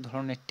অনেক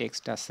ধরনের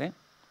টেক্সট আছে,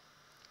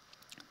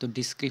 তো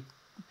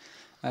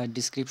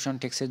ডিসক্রিপশন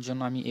টেক্সটের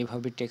জন্য আমি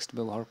এভাবে টেক্সট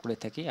ব্যবহার করে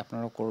থাকি,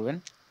 আপনারাও করবেন।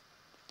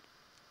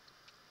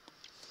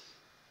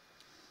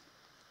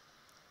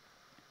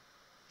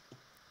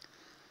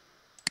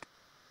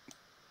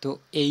 তো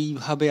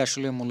এইভাবে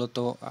আসলে মূলত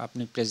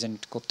আপনি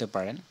প্রেজেন্ট করতে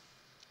পারেন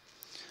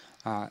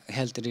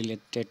হেলথ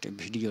রিলেটেড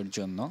ভিডিওর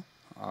জন্য,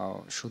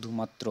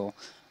 শুধুমাত্র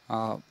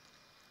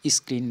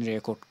স্ক্রিন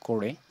রেকর্ড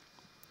করে।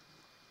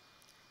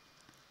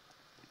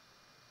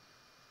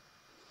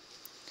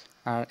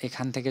 আর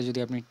এখান থেকে যদি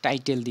আপনি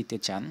টাইটেল দিতে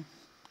চান,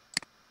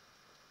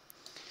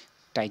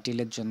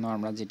 টাইটেলের জন্য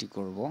আমরা যেটি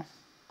করব,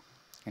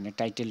 এখানে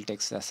টাইটেল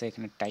টেক্সট আছে,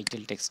 এখানে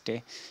টাইটেল টেক্সটে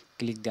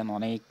ক্লিক দেন,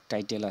 অনেক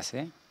টাইটেল আছে।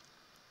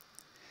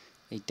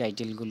 এই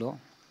টাইটেলগুলো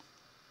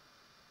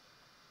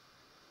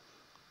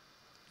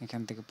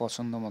এখান থেকে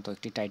পছন্দ মতো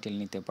একটি টাইটেল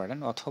নিতে পারেন,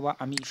 অথবা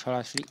আমি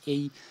সরাসরি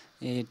এই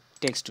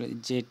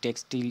যে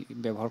টেক্সটটি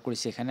ব্যবহার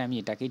করেছি এখানে আমি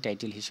এটাকেই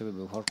টাইটেল হিসেবে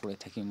ব্যবহার করে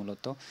থাকি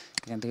মূলত।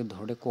 এখান থেকে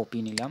ধরে কপি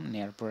নিলাম,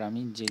 নেওয়ার পর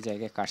আমি যে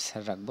জায়গায়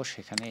কার্সার রাখবো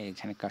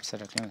এখানে কার্সার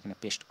রাখলাম, এখানে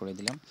পেস্ট করে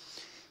দিলাম,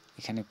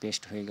 এখানে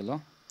পেস্ট হয়ে গেল।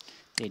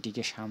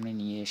 এটিকে সামনে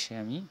নিয়ে এসে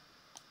আমি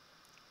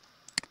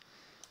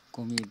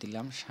কমিয়ে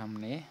দিলাম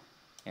সামনে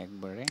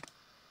একবারে।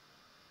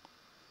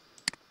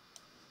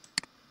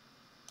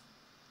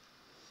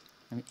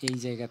 আমি এই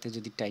জায়গাতে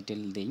যদি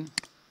টাইটেল দেই,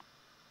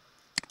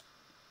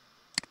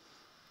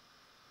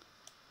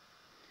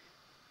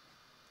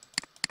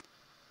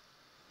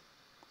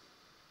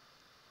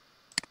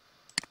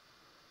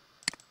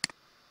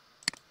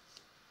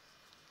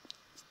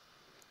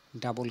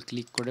 ডাবল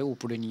ক্লিক করে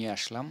উপরে নিয়ে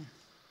আসলাম,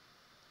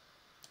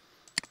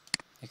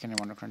 এখানে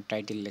মনে করেন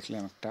টাইটেল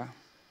লিখলাম একটা,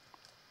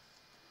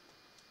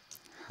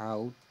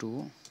 how to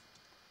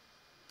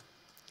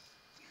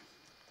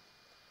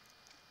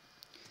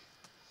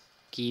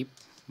keep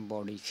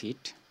body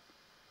fit.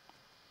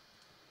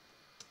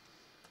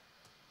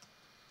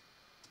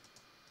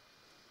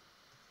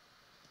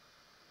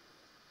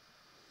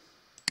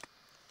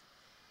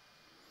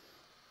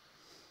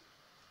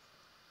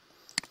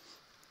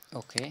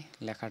 ওকে,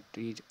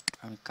 লেখাটির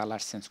আমি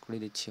কালার চেঞ্জ করে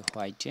দিচ্ছি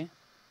হোয়াইটে।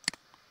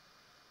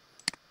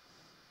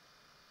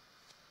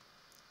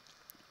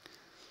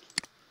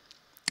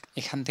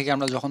 এখান থেকে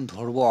আমরা যখন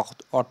ধরবো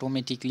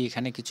অটোমেটিকলি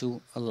এখানে কিছু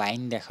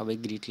লাইন দেখাবে,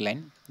 গ্রিড লাইন,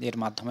 এর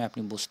মাধ্যমে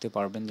আপনি বুঝতে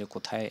পারবেন যে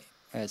কোথায়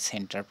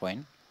সেন্টার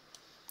পয়েন্ট।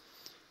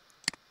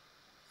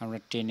 আমরা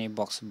টেনে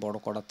বক্স বড়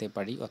করাতে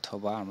পারি,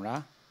 অথবা আমরা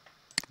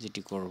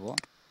যেটি করব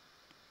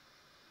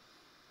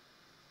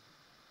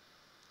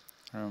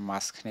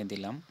মাঝখানে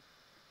দিলাম,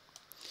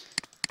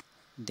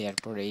 দেওয়ার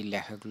পর এই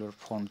লেখাগুলোর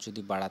ফন্ট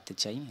যদি বাড়াতে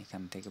চাই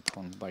এখান থেকে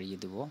ফন্ট বাড়িয়ে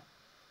দেব।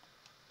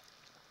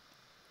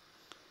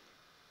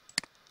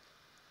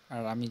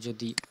 আর আমি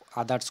যদি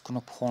আদার্স কোনো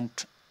ফন্ট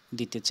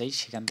দিতে চাই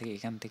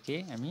এখান থেকে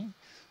আমি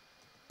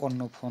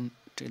অন্য ফন্ট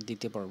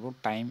দিতে পারবো।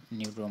 টাইম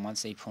নিউ রোমান্স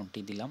এই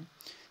ফন্টটি দিলাম,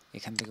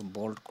 এখান থেকে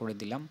বোল্ড করে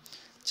দিলাম।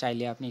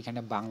 চাইলে আপনি এখানে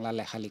বাংলা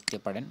লেখা লিখতে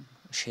পারেন,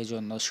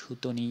 সেজন্য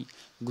সুতনি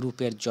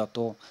গ্রুপের যত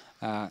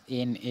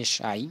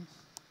NSI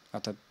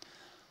অর্থাৎ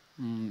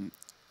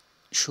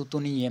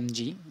সুতনি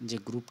এমজি যে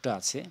গ্রুপটা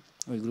আছে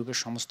ওই গ্রুপের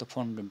সমস্ত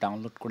ফন্ট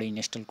ডাউনলোড করে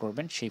ইনস্টল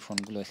করবেন, সেই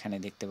ফন্টগুলো এখানে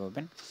দেখতে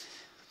পাবেন।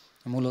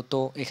 মূলত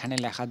এখানে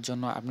লেখার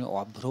জন্য আপনি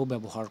অভ্র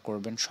ব্যবহার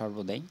করবেন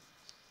সর্বদাই।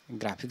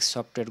 গ্রাফিক্স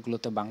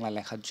সফটওয়্যারগুলোতে বাংলা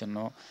লেখার জন্য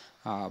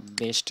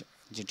বেস্ট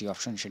যেটি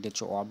অপশন সেটি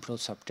হচ্ছে অভ্র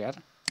সফটওয়্যার,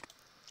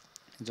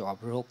 যে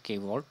অভ্র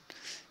কিবোর্ড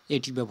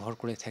এটি ব্যবহার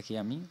করে থাকি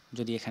আমি।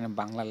 যদি এখানে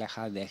বাংলা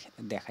লেখা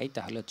দেখাই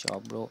তাহলে হচ্ছে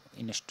অভ্র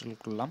ইনস্টল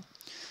করলাম,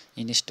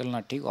 ইনস্টল না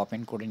ঠিক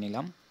ওপেন করে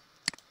নিলাম,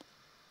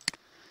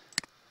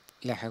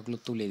 লেখাগুলো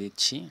তুলে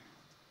দিচ্ছি।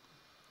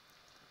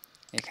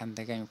 এখান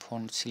থেকে আমি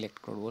ফন্ট সিলেক্ট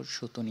করব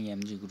সুতনি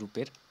এমজি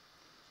গ্রুপের।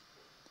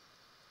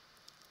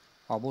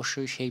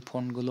 অবশ্যই সেই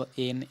ফন্টগুলো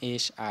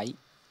NSI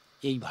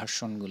এই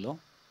ভার্সনগুলো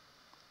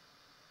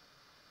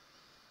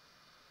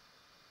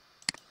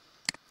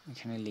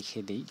এখানে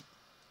লিখে দেই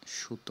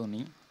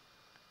সুতনি।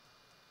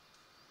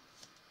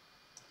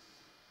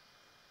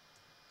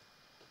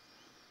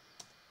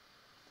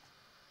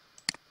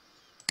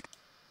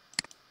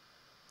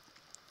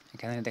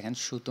 এখানে দেখেন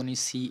Sutonny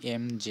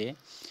CMJ,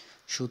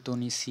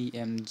 Sutonny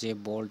CMJ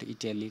bold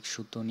italic,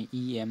 Sutonny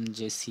EMJ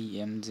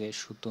CMJ,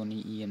 Sutonny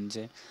EMJ,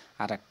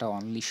 আর একটা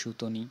only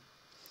Sutonny,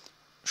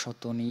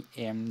 Sutonny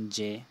MJ,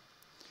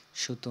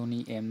 Sutonny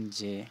MJ,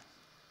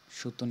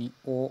 Sutonny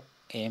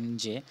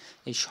OMJ,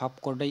 এই সব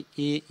কটাই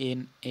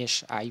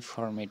ANSI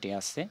ফরম্যাটে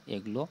আছে।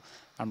 এগুলো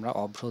আমরা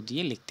অভ্র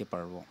দিয়ে লিখতে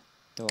পারবো।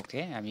 তো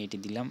ওকে, আমি এটি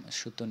দিলাম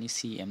সুতনি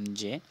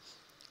CMJ।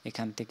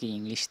 এখান থেকে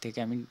ইংলিশ থেকে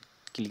আমি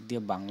ক্লিক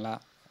দিয়ে বাংলা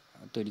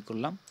তৈরি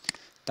করলাম।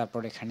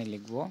 তারপর এখানে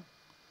লিখব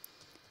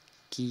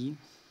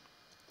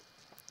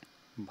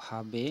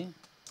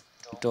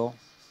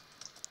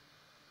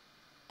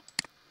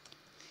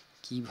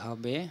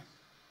কিভাবে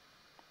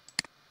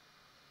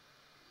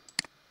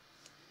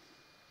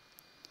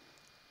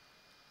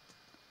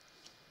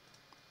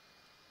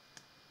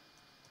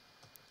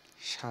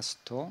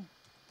স্বাস্থ্য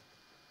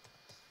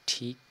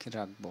ঠিক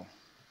রাখব।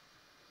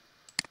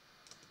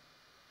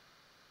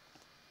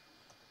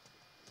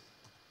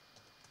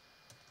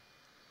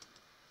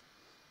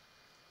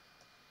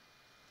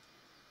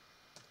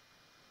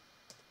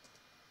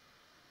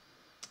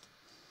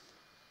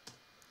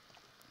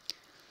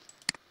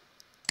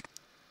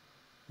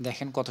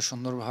 দেখেন কত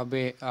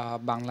সুন্দরভাবে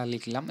বাংলা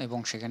লিখলাম এবং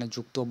সেখানে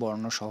যুক্ত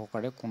বর্ণ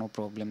সহকারে কোনো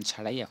প্রবলেম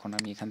ছাড়াই। এখন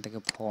আমি এখান থেকে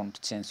ফন্ট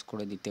চেঞ্জ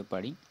করে দিতে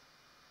পারি।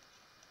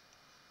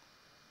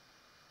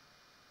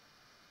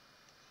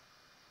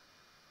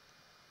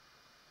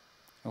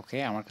 ওকে,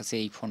 আমার কাছে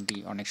এই ফন্টটি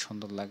অনেক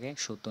সুন্দর লাগে,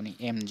 সুতনি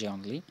MJ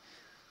অনলি।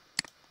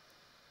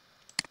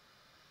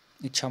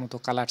 ইচ্ছা মতো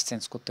কালার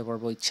চেঞ্জ করতে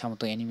পারবো, ইচ্ছা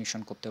মতো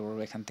অ্যানিমেশন করতে পারবো।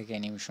 এখান থেকে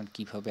অ্যানিমেশন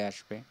কিভাবে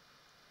আসবে,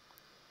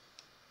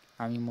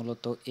 আমি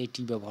মূলত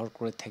এটি ব্যবহার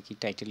করে থাকি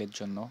টাইটেলের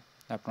জন্য।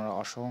 আপনারা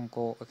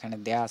অসংখ্য এখানে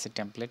দেয়া আছে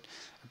টেমপ্লেট,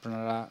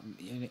 আপনারা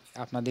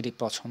আপনাদেরই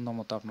পছন্দ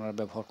মতো আপনারা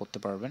ব্যবহার করতে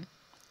পারবেন।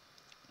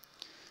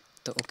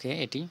 তো ওকে,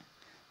 এটি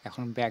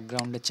এখন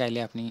ব্যাকগ্রাউন্ডে চাইলে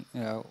আপনি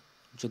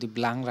যদি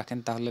ব্ল্যাঙ্ক রাখেন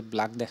তাহলে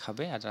ব্ল্যাক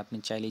দেখাবে, আর আপনি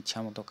চাইলে ইচ্ছা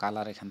মতো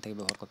কালার এখান থেকে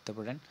ব্যবহার করতে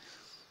পারেন,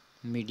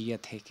 মিডিয়া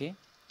থেকে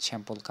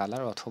স্যাম্পল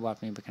কালার, অথবা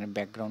আপনি এখানে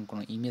ব্যাকগ্রাউন্ড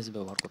কোনো ইমেজ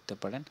ব্যবহার করতে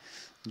পারেন।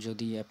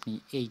 যদি আপনি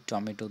এই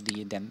টমেটো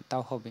দিয়ে দেন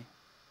তাও হবে।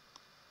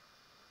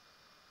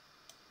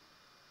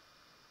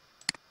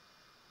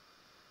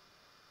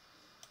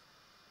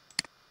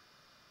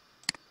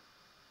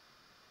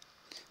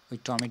 ওই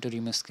টমেটোর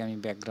ইমেজকে আমি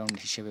ব্যাকগ্রাউন্ড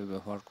হিসেবে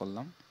ব্যবহার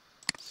করলাম।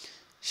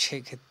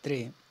 সেক্ষেত্রে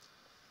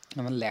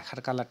আমার লেখার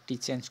কালারটি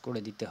চেঞ্জ করে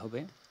দিতে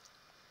হবে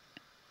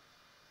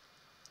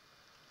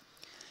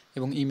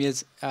এবং ইমেজ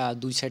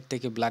দুই সাইড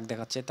থেকে ব্ল্যাক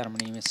দেখাচ্ছে, তার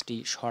মানে ইমেজটি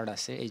শর্ট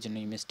আছে। এই জন্য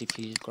ইমেজটি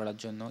ফিল করার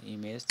জন্য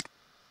ইমেজ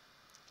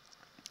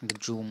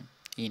জুম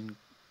ইন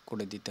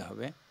করে দিতে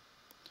হবে,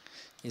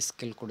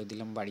 স্কেল করে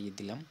দিলাম, বাড়িয়ে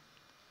দিলাম।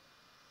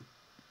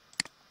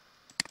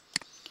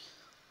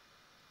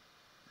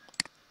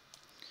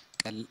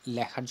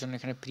 লেখার জন্য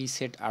এখানে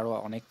প্রিসেট আরও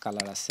অনেক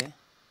কালার আছে,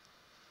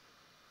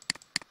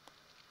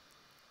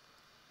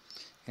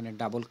 এখানে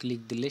ডাবল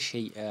ক্লিক দিলে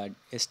সেই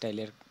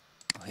স্টাইলের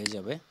হয়ে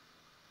যাবে।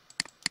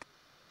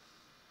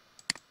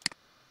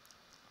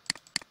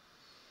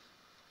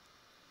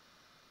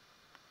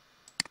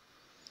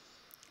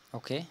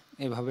 ওকে,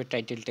 এভাবে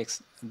টাইটেল টেক্সট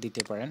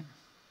দিতে পারেন।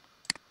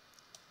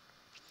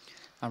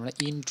 আমরা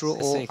ইন্ট্রো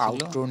ও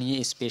আউট্রো নিয়ে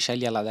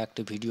স্পেশালি আলাদা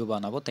একটা ভিডিও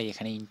বানাবো, তাই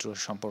এখানে ইন্ট্রো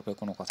সম্পর্কে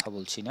কোনো কথা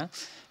বলছি না।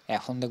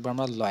 এখন দেখবো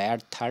আমরা লয়ার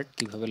থার্ড,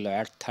 কীভাবে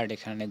লয়ার থার্ড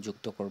এখানে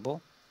যুক্ত করব।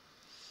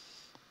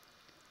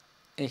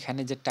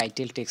 এখানে যে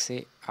টাইটেল টেক্সে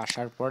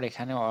আসার পর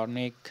এখানে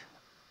অনেক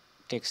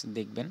টেক্সট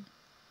দেখবেন,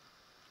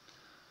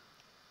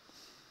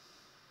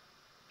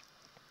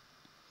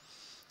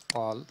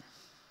 অল,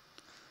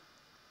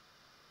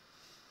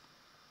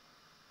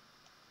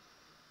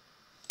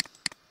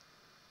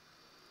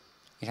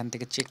 এখান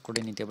থেকে চেক করে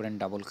নিতে পারেন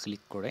ডাবল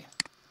ক্লিক করে।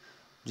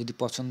 যদি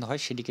পছন্দ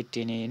হয় সেটিকে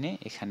টেনে এনে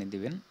এখানে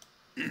দেবেন।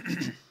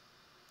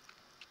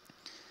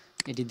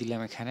 এটি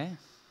দিলাম এখানে।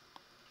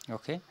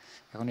 ওকে,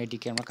 এখন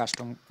এটিকে আমরা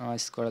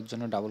কাস্টমাইজ করার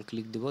জন্য ডাবল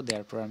ক্লিক দিব,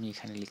 দেওয়ার পর আমি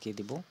এখানে লিখে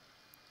দিব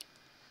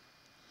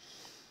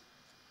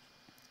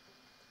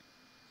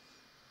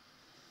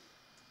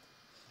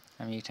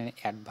আমি এখানে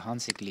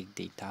অ্যাডভান্সে ক্লিক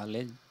দিই, তাহলে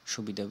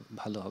সুবিধা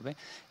ভালো হবে।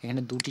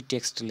 এখানে দুটি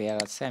টেক্সট লেয়ার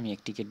আছে, আমি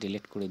একটিকে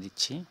ডিলিট করে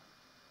দিচ্ছি,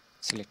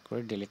 সিলেক্ট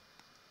করে ডিলিট।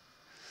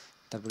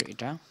 তারপর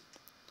এটা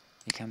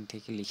এখান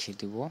থেকে লিখে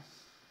দেব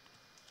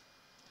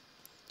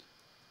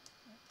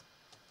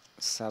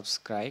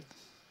সাবস্ক্রাইব,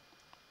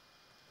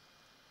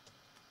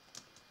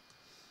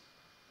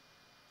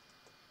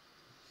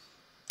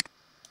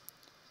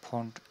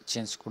 ফন্ট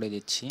চেঞ্জ করে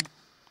দিচ্ছি।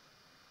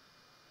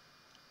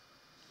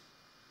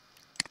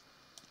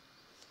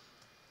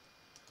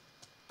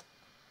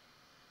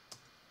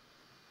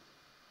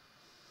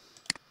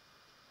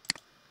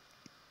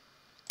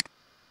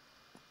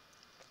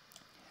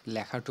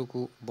 লেখাটুকু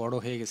বড়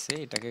হয়ে গেছে,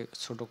 এটাকে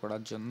ছোট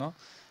করার জন্য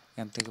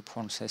এখান থেকে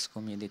ফন্ট সাইজ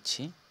কমিয়ে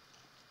দিচ্ছি।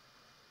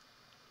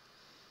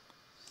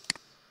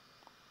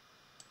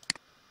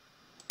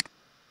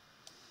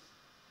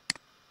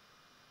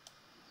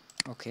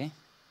 ওকে,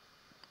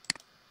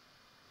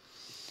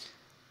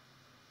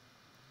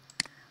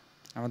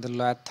 আমাদের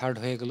লয়ার থার্ড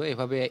হয়ে গেল।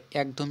 এভাবে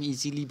একদম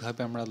ইজিলি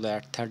ভাবে আমরা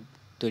লয়ার থার্ড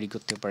তৈরি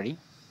করতে পারি।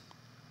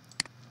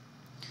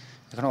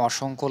 এখানে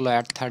অসংখ্য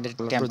লয়ার থার্ডের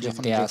টেমপ্লেট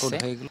দেওয়া আছে,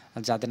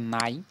 যাদের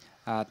নাই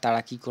তারা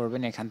কি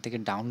করবেন, এখান থেকে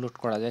ডাউনলোড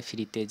করা যায়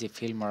ফ্রিতে, যে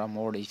ফিল্মরা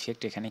মোড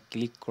ইফেক্ট, এখানে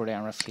ক্লিক করে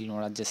আমরা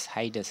ফিল্মরার যে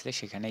সাইট আছে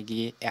সেখানে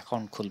গিয়ে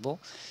অ্যাকাউন্ট খুলব,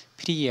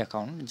 ফ্রি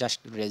অ্যাকাউন্ট, জাস্ট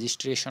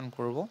রেজিস্ট্রেশন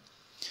করব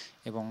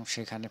এবং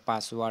সেখানে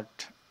পাসওয়ার্ড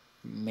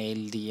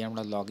মেইল দিয়ে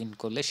আমরা লগ ইন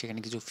করলে সেখানে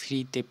কিছু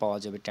ফ্রিতে পাওয়া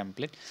যাবে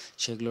টেমপ্লেট,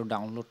 সেগুলো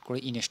ডাউনলোড করে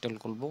ইনস্টল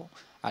করব।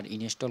 আর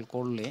ইনস্টল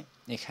করলে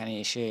এখানে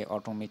এসে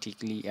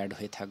অটোমেটিকলি অ্যাড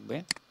হয়ে থাকবে,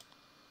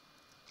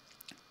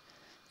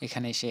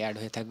 এখানে এসে অ্যাড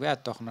হয়ে থাকবে, আর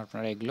তখন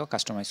আপনারা এগুলো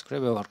কাস্টমাইজ করে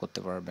ব্যবহার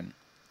করতে পারবেন।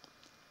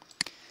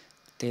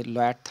 তো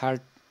লয়ার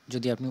থার্ড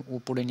যদি আপনি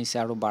উপরে নিচে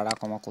আরও বাড়া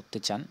কমা করতে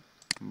চান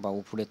বা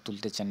উপরে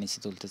তুলতে চান নিচে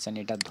তুলতে চান,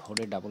 এটা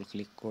ধরে ডাবল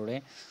ক্লিক করে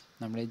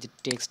আমরা এই যে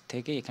টেক্সট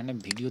থেকে এখানে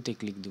ভিডিওতে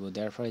ক্লিক দিব,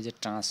 দেওয়ার পরে যে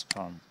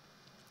ট্রান্সফর্ম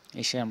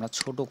এসে আমরা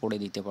ছোট করে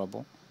দিতে পারবো,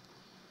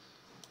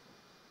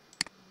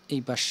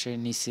 এই পাশে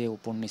নিচে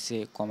উপর নিচে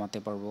কমাতে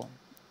পারবো,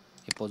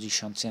 এই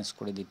পজিশন চেঞ্জ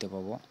করে দিতে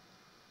পারবো।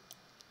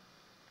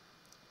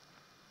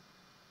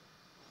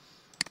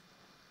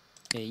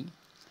 এই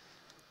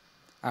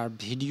আর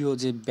ভিডিও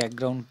যে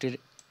ব্যাকগ্রাউন্ডের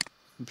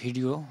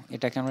ভিডিও,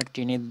 এটাকে আমরা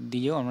টেনে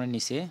দিয়েও আমরা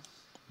নিচে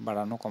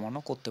বাড়ানো কমানো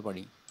করতে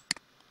পারি।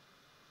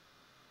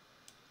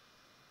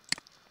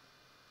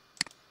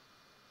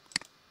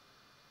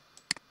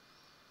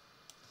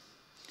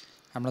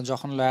 আমরা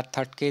যখন লয়ার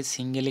থার্ডকে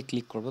সিঙ্গেলে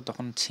ক্লিক করব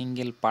তখন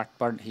সিঙ্গেল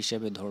পার্ট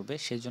হিসেবে ধরবে,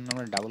 সেই জন্য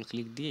আমরা ডাবল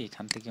ক্লিক দিয়ে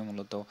এখান থেকে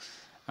মূলত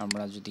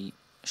আমরা যদি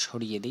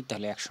সরিয়ে দিই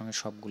তাহলে একসঙ্গে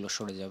সবগুলো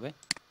সরে যাবে।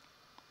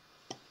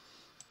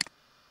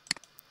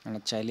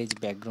 আমরা চাইলে যে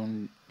ব্যাকগ্রাউন্ড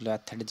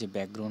লয়ার থার্ডের যে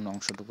ব্যাকগ্রাউন্ড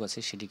অংশটুকু আছে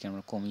সেটিকে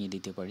আমরা কমিয়ে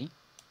দিতে পারি।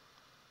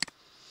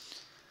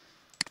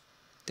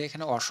 তো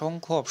এখানে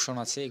অসংখ্য অপশন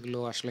আছে, এগুলো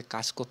আসলে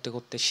কাজ করতে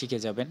করতে শিখে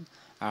যাবেন।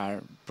 আর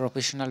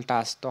প্রফেশনাল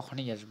টাচ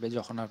তখনই আসবে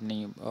যখন আপনি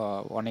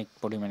অনেক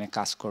পরিমাণে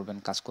কাজ করবেন,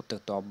 কাজ করতে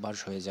করতে অভ্যাস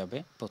হয়ে যাবে।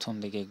 প্রথম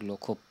দিকে এগুলো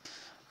খুব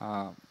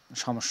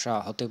সমস্যা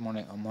হতে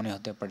মনে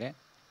হতে পারে,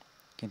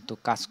 কিন্তু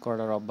কাজ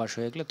করার অভ্যাস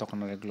হয়ে গেলে তখন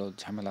আর এগুলো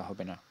ঝামেলা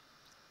হবে না।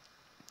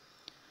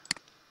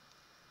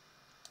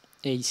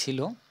 এই ছিল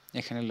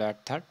এখানে লয়ার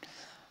থার্ড।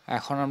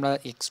 এখন আমরা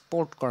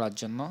এক্সপোর্ট করার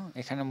জন্য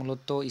এখানে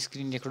মূলত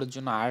স্ক্রিন রেকর্ডের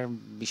জন্য আর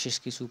বিশেষ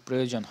কিছু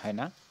প্রয়োজন হয়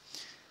না।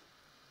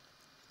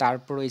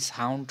 তারপর এই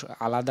সাউন্ড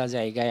আলাদা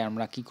জায়গায়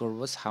আমরা কি করব,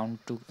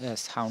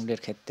 সাউন্ডের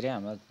ক্ষেত্রে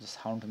আমরা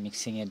সাউন্ড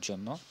মিক্সিংয়ের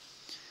জন্য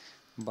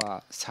বা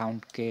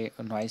সাউন্ডকে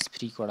নয়েজ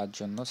ফ্রি করার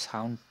জন্য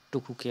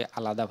সাউন্ডটুকুকে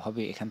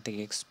আলাদাভাবে এখান থেকে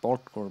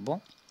এক্সপোর্ট করব।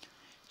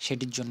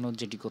 সেটির জন্য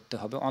যেটি করতে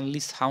হবে,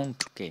 অনলি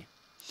সাউন্ডকে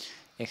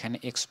এখানে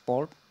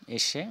এক্সপোর্ট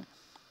এসে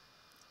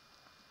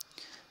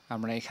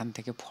আমরা এখান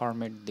থেকে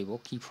ফরম্যাট দেব,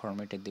 কি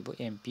ফরম্যাটে দেব,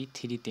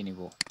 MP3-তে নিব।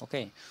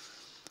 ওকে,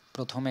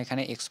 প্রথমে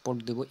এখানে এক্সপোর্ট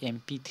দেব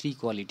MP3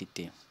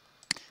 কোয়ালিটিতে।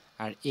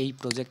 আর এই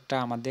প্রজেক্টটা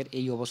আমাদের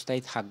এই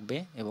অবস্থায় থাকবে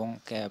এবং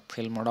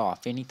ফিল্মোরা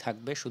ওপেনই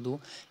থাকবে, শুধু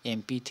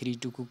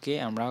MP3টুকুকে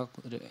আমরা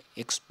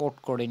এক্সপোর্ট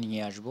করে নিয়ে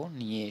আসব,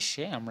 নিয়ে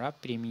এসে আমরা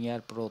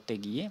প্রিমিয়ার প্রোতে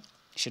গিয়ে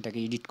সেটাকে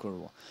এডিট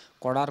করব।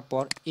 করার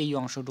পর এই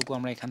অংশটুকু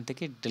আমরা এখান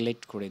থেকে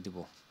ডিলিট করে দেব,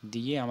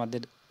 দিয়ে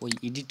আমাদের ওই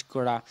এডিট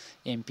করা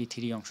MP3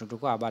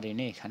 অংশটুকু আবার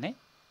এনে এখানে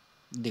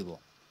দেব।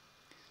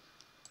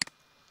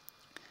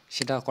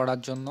 সেটা করার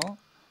জন্য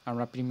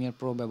আমরা প্রিমিয়ার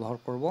প্রো ব্যবহার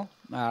করব।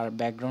 আর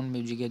ব্যাকগ্রাউন্ড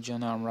মিউজিকের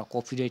জন্য আমরা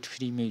কপিরাইট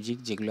ফ্রি মিউজিক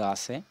যেগুলো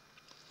আছে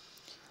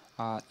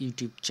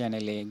ইউটিউব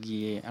চ্যানেলে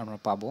গিয়ে আমরা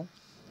পাবো,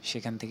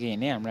 সেখান থেকে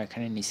এনে আমরা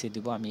এখানে নিচে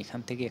দেব। আমি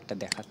এখান থেকে একটা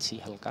দেখাচ্ছি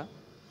হালকা,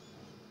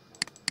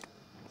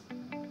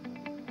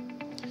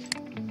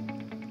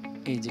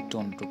 এই যে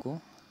টোনটুকু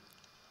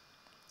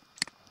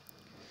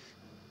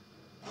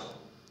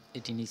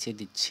এটি নিচে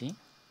দিচ্ছি।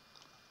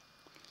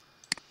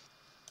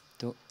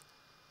 তো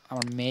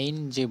আমার মেইন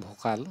যে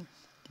ভোকাল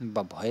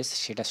বা ভয়েস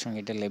সেটার সঙ্গে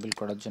এটা লেবেল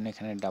করার জন্য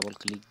এখানে ডাবল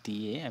ক্লিক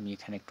দিয়ে আমি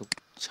এখানে একটু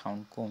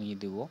সাউন্ড কমিয়ে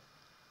দেব।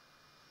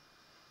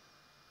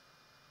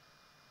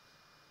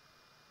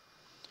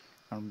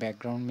 কারণ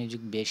ব্যাকগ্রাউন্ড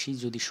মিউজিক বেশি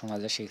যদি শোনা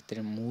যায়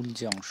সেক্ষেত্রে মূল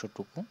যে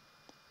অংশটুকু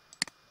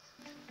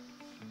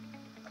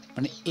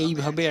মানে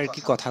এইভাবে আর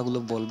কি কথাগুলো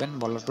বলবেন।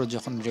 বলার পর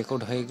যখন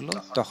রেকর্ড হয়ে গেল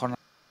তখন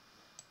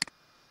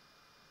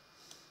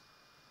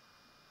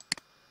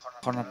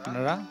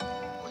আপনারা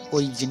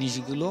ওই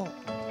জিনিসগুলো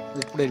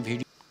উপরের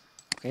ভিডিও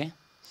ওকে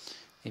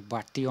এই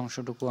বাড়তি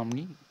অংশটুকু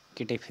আমি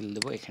কেটে ফেল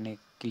দেবো। এখানে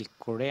ক্লিক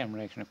করে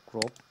আমরা এখানে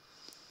ক্রপ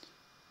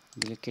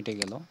দিলে কেটে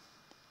গেল।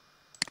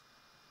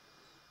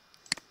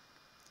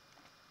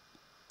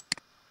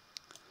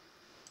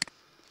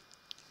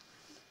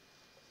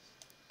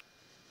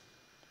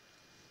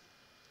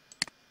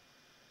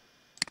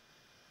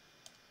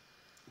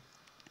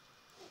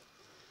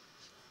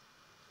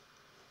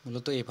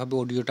 মূলত এভাবে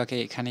অডিওটাকে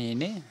এখানে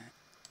এনে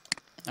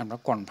আমরা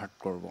কনভার্ট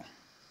করব।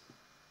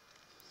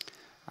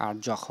 আর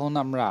যখন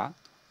আমরা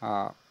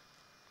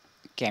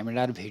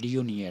ক্যামেরার ভিডিও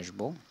নিয়ে আসব,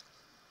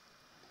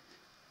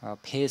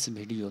 ফেস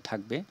ভিডিও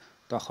থাকবে,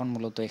 তখন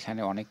মূলত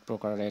এখানে অনেক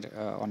প্রকারের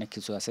অনেক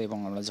কিছু আছে। এবং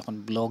আমরা যখন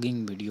ব্লগিং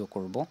ভিডিও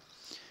করব,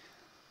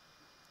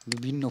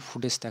 বিভিন্ন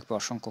ফুটেজ থাকবে,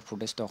 অসংখ্য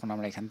ফুটেজ, তখন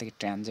আমরা এখান থেকে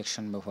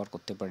ট্রানজ্যাকশন ব্যবহার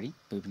করতে পারি।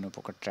 বিভিন্ন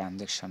প্রকার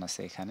ট্রানজ্যাকশন আছে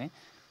এখানে,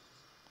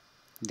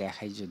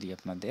 দেখাই যদি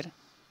আপনাদের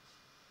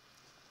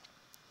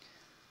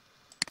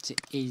যে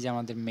এই যে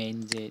আমাদের মেইন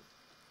যে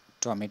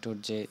টমেটোর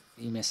যে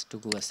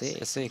ইমেজটুকু আছে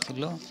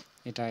এগুলো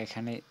এটা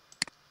এখানে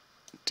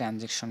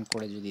ট্রানজ্যাকশন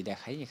করে যদি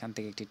দেখাই, এখান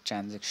থেকে একটি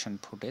ট্রানজ্যাকশন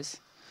ফুটেজ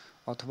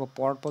অথবা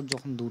পরপর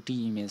যখন দুটি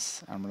ইমেজ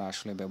আমরা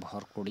আসলে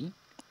ব্যবহার করি।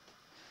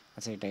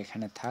 আচ্ছা, এটা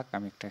এখানে থাক,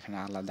 আমি একটা এখানে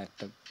আলাদা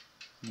একটা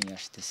নিয়ে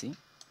আসতেছি।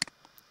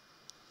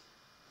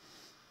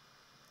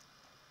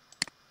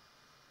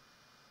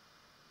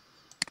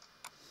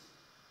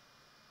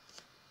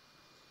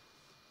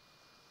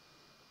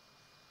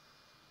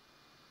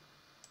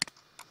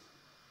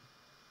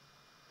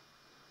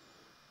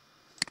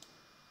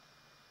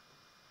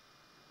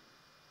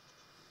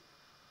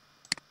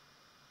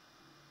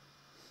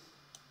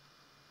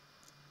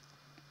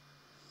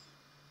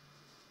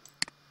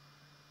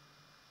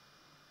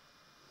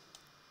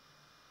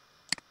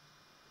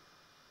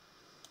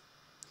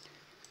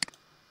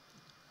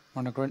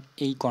 মনে করেন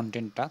এই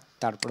কন্টেন্টটা,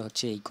 তারপরে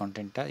হচ্ছে এই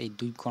কন্টেন্টটা, এই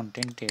দুই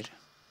কন্টেন্টের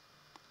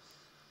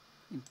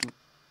একটু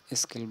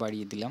স্কেল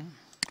বাড়িয়ে দিলাম।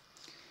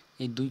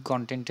 এই দুই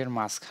কন্টেন্টের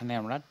মাঝখানে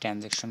আমরা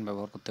ট্রানজ্যাকশন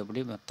ব্যবহার করতে পারি,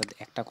 অর্থাৎ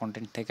একটা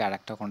কন্টেন্ট থেকে আর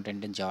একটা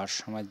কন্টেন্টে যাওয়ার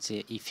সময় যে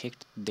ইফেক্ট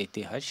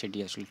দিতে হয় সেটি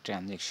আসলে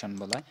ট্রানজ্যাকশন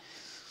বলা হয়।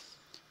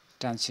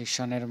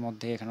 ট্রানজ্যাকশনের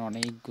মধ্যে এখানে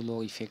অনেকগুলো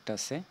ইফেক্ট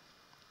আছে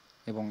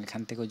এবং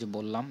এখান থেকে ওই যে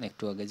বললাম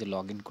একটু আগে যে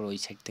লগ ইন করে ওই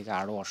সাইট থেকে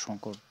আরও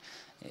অসংখ্য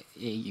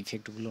এই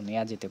ইফেক্টগুলো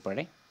নেওয়া যেতে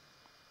পারে।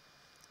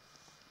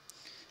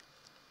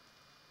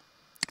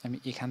 আমি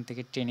এখান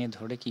থেকে টেনে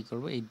ধরে কি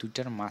করব, এই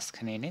দুইটার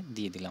মাঝখানে এনে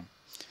দিয়ে দিলাম।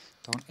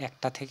 তখন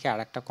একটা থেকে আর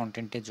একটা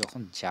কন্টেন্টে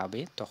যখন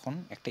যাবে তখন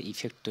একটা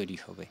ইফেক্ট তৈরি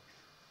হবে।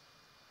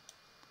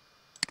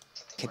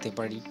 খেতে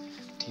পারি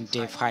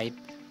ডে 5,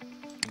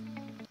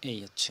 এই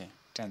হচ্ছে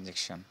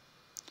ট্রানজ্যাকশন।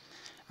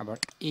 আবার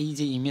এই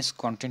যে ইমেজ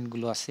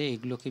কন্টেন্টগুলো আছে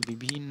এগুলোকে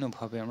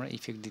বিভিন্নভাবে আমরা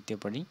ইফেক্ট দিতে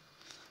পারি।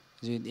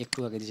 যদি একটু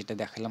আগে যেটা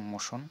দেখালাম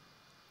মোশন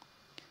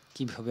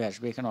কিভাবে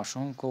আসবে, এখানে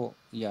অসংখ্য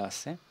ইয়া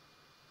আছে।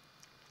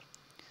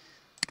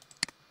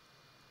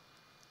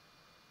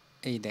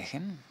 এই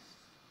দেখেন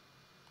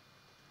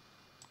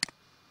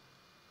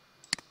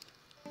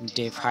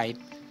ডে 5,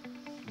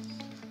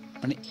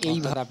 মানে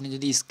এইভাবে আপনি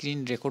যদি স্ক্রিন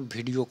রেকর্ড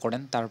ভিডিও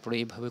করেন তারপরে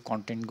এইভাবে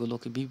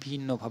কন্টেন্টগুলোকে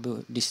বিভিন্নভাবে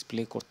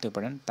ডিসপ্লে করতে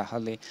পারেন,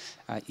 তাহলে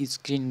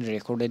স্ক্রিন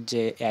রেকর্ডের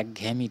যে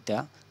একঘেয়েমিতা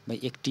বা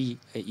একটি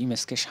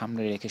ইমেজকে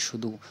সামনে রেখে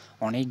শুধু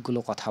অনেকগুলো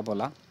কথা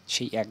বলা,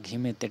 সেই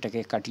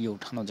একঘেয়েমিতাটাকে কাটিয়ে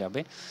ওঠানো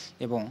যাবে।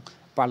 এবং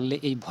পারলে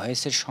এই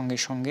ভয়েসের সঙ্গে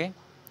সঙ্গে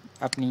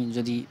আপনি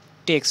যদি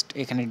টেক্সট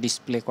এখানে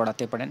ডিসপ্লে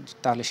করাতে পারেন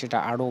তাহলে সেটা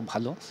আরও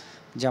ভালো।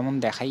 যেমন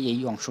দেখাই এই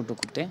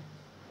অংশটুকুতে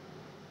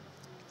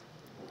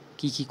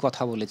কি কি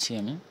কথা বলেছি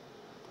আমি,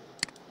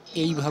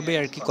 এইভাবে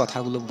আর কি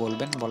কথাগুলো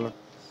বলবেন।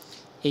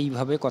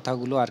 এইভাবে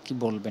কথাগুলো আর কি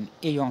বলবেন।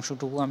 এই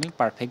অংশটুকু আমি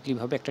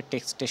পারফেক্টলিভাবে একটা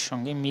টেক্সটের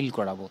সঙ্গে মিল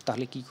করাবো।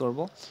 তাহলে কি করব,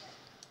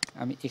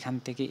 আমি এখান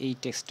থেকে এই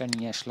টেক্সটটা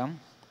নিয়ে আসলাম,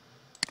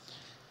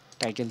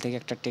 টাইটেল থেকে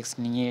একটা টেক্সট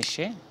নিয়ে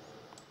এসে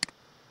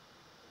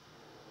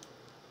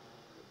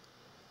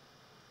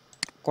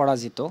করা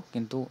যেত,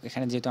 কিন্তু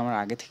এখানে যেহেতু আমার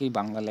আগে থেকেই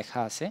বাংলা লেখা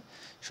আছে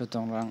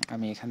সুতরাং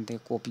আমি এখান থেকে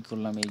কপি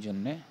করলাম এই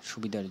জন্যে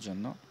সুবিধার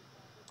জন্য।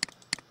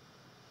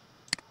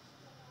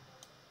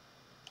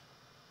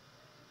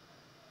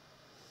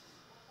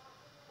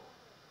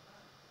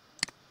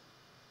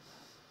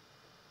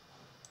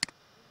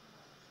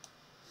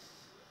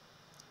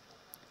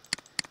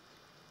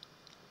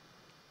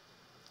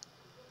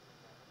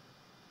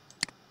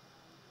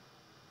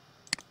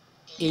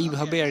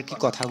 এইভাবে আর কি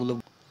কথাগুলো,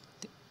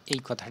 এই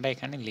কথাটা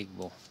এখানে লিখব,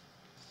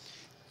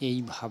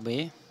 এইভাবে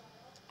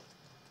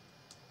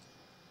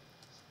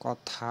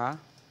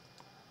কথাগুলো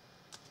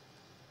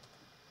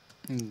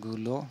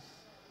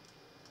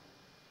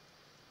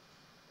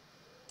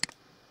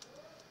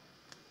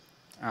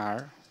আর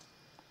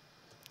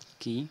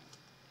কি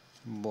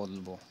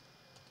বলবো।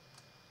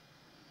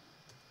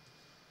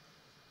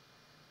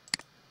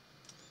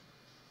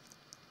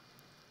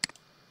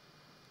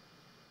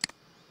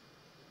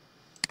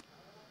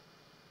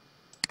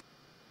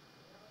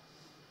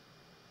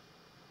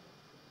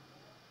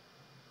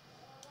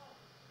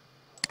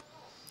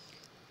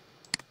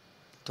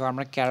 তো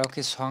আমরা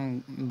ক্যারোকে সং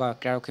বা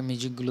ক্যারোকে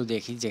মিউজিকগুলো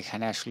দেখি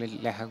যেখানে আসলে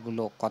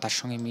লেখাগুলো কথার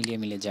সঙ্গে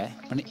মিলে যায়,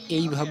 মানে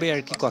এইভাবে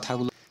আর কি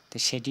কথাগুলো। তো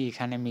সেটি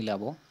এখানে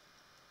মিলাবো।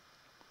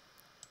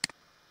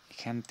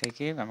 এখান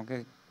থেকে আমাকে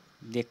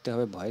দেখতে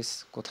হবে ভয়েস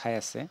কোথায়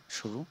আছে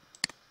শুরু,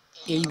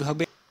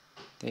 এইভাবে।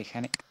 তো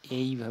এখানে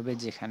এইভাবে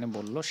যেখানে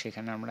বললো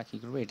সেখানে আমরা কি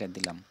করব, এটা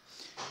দিলাম,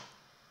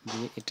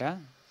 দিয়ে এটা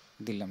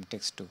দিলাম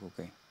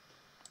টেক্সটটুকুকে।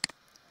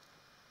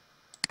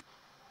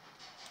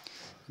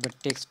 এবার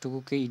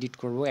টেক্সটটুকুকে এডিট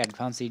করব।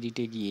 অ্যাডভান্স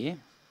এডিটে গিয়ে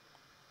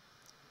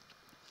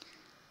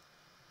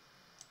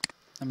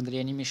আমাদের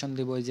অ্যানিমেশন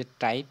দেব এই যে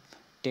টাইপ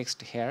টেক্সট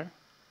হেয়ার,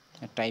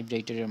 টাইপ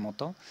রাইটারের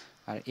মতো।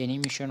 আর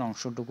অ্যানিমেশন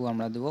অংশটুকু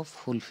আমরা দেব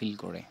ফুলফিল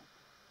করে।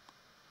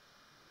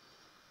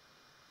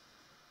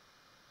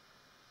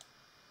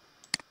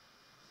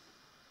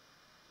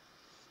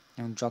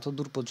 এবং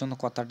যতদূর পর্যন্ত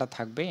কথাটা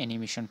থাকবে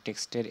অ্যানিমেশন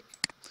টেক্সটের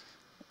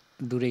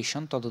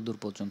ডিউরেশন ততদূর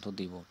পর্যন্ত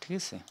দিব, ঠিক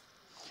আছে?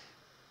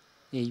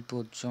 এই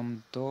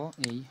পর্যন্ত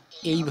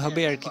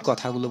এইভাবে আর কি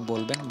কথাগুলো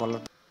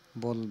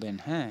বলবেন,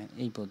 হ্যাঁ,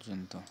 এই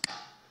পর্যন্ত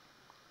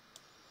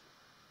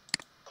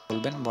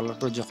বলার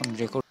পর যখন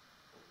রেকর্ড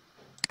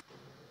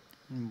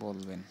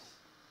বলবেন,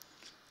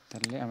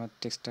 তাহলে আমার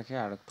টেক্সটটাকে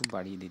আর একটু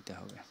বাড়িয়ে দিতে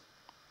হবে।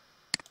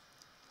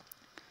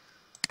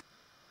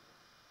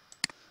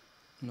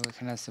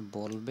 এখানে আছে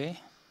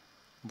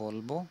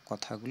বলবো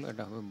কথাগুলো,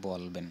 এটা হবে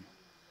বলবেন।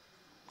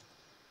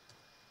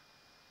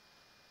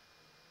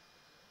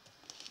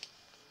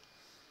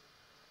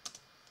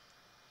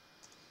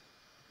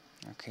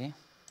 ওকে,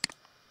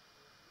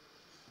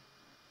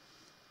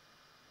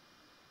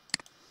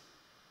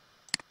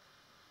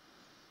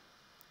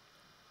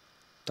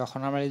 তখন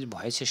আমার এই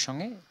ভয়েসের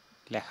সঙ্গে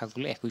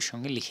লেখাগুলো একই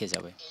সঙ্গে লিখে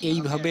যাবে।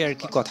 এইভাবে আর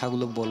কি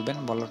কথাগুলো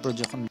বলার পর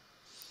যখন,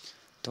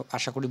 তো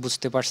আশা করি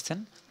বুঝতে পারছেন।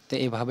 তো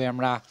এভাবে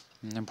আমরা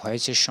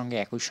ভয়েসের সঙ্গে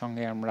একই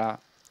সঙ্গে আমরা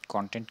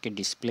কন্টেন্টকে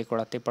ডিসপ্লে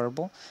করাতে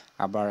পারবো,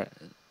 আবার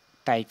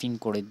টাইপিং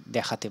করে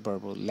দেখাতে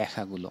পারবো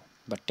লেখাগুলো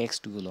বা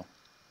টেক্সটগুলো।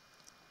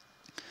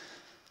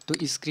 তো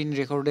স্ক্রিন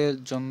রেকর্ডের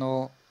জন্য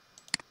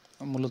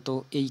মূলত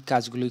এই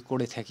কাজগুলোই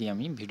করে থাকি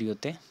আমি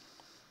ভিডিওতে।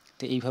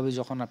 তো এইভাবে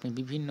যখন আপনি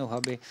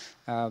বিভিন্নভাবে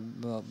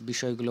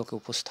বিষয়গুলোকে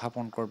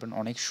উপস্থাপন করবেন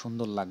অনেক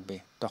সুন্দর লাগবে,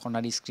 তখন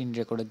আর স্ক্রিন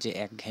রেকর্ডের যে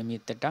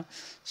একঘেয়েমিতাটা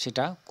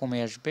সেটা কমে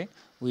আসবে।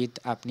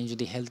 আপনি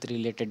যদি হেলথ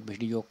রিলেটেড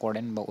ভিডিও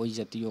করেন বা ওই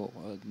জাতীয়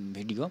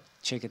ভিডিও,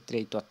 সেক্ষেত্রে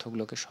এই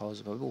তথ্যগুলোকে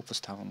সহজভাবে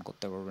উপস্থাপন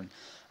করতে পারবেন।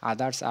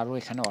 আদার্স আরও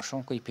এখানে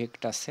অসংখ্য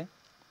ইফেক্ট আছে।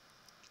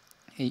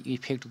 এই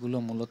ইফেক্টগুলো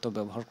মূলত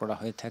ব্যবহার করা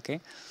হয়ে থাকে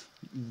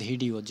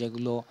ভিডিও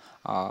যেগুলো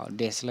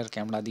ডিএসএলআর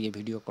ক্যামেরা দিয়ে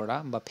ভিডিও করা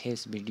বা ফেস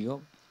ভিডিও,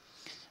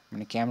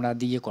 মানে ক্যামেরা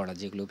দিয়ে করা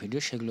যেগুলো ভিডিও,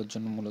 সেগুলোর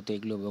জন্য মূলত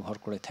এগুলো ব্যবহার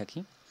করে থাকি।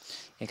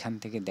 এখান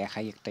থেকে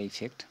দেখাই একটা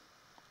ইফেক্ট।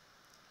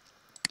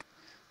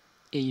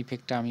 এই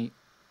ইফেক্টটা আমি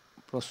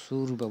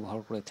প্রচুর ব্যবহার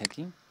করে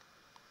থাকি।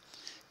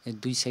 এই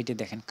দুই সাইডে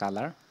দেখেন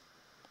কালার।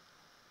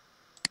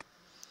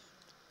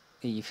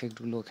 এই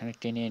ইফেক্টগুলো এখানে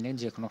টেনে এনে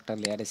যে কোনো একটা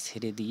লেয়ারে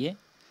ছেড়ে দিয়ে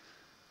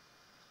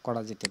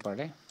করা যেতে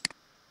পারে।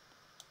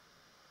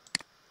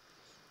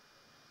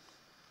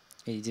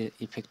 এই যে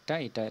ইফেক্টটা,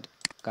 এটার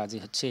কাজই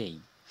হচ্ছে এই,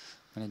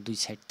 মানে দুই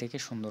সাইড থেকে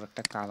সুন্দর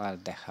একটা কালার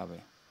দেখাবে।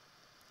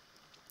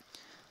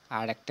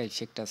 আর একটা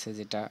ইফেক্ট আছে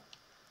যেটা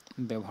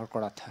ব্যবহার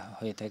করা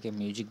হয়ে থাকে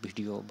মিউজিক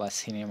ভিডিও বা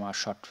সিনেমা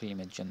শর্ট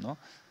ফিল্মের জন্য।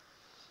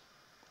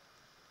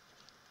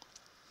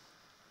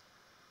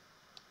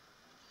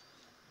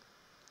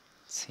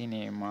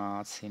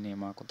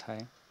 সিনেমা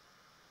কোথায়,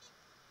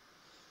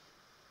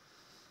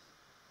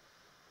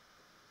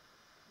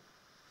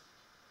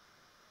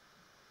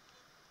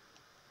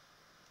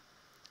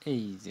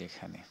 এই যে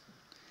এখানে।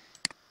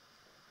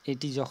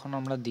 এটি যখন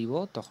আমরা দিব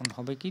তখন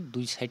হবে কি,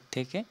 দুই সাইড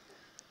থেকে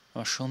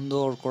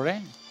সুন্দর করে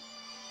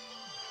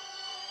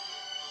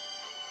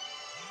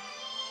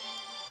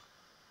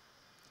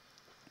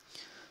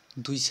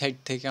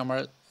আমার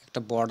একটা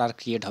বর্ডার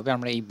ক্রিয়েট হবে।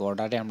 আমরা এই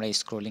বর্ডারে আমরা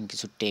স্ক্রলিং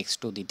কিছু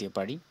টেক্সটও দিতে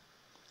পারি,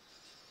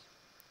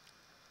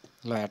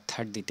 লয়ার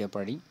থার্ড দিতে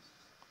পারি।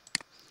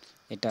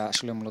 এটা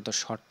আসলে মূলত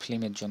শর্ট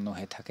ফিল্মের জন্য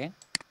হয়ে থাকে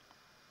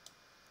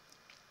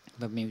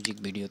বা মিউজিক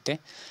ভিডিওতে।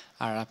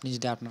 আর আপনি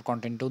যদি আপনার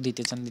কন্টেন্টও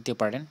দিতে চান দিতে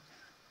পারেন।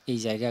 এই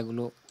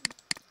জায়গাগুলো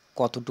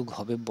কতটুক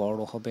হবে,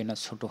 বড় হবে না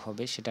ছোট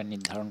হবে, সেটা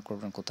নির্ধারণ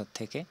করবেন কোথা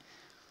থেকে।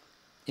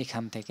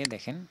 এখান থেকে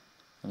দেখেন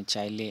আমি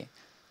চাইলে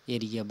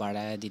এরিয়া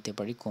বাড়ায় দিতে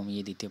পারি,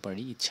 কমিয়ে দিতে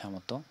পারি ইচ্ছা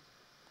মতো।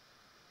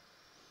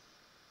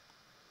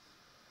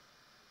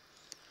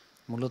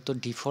 মূলত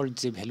ডিফল্ট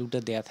যে ভ্যালুটা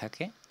দেয়া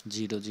থাকে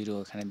 0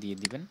 এখানে দিয়ে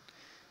দিবেন,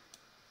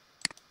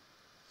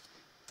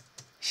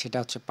 সেটা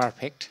হচ্ছে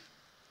পারফেক্ট।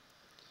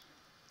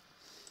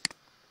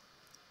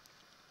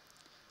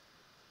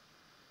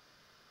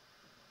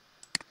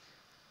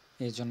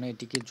 এর জন্য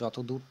এটিকে যত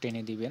দূর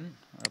টেনে দিবেন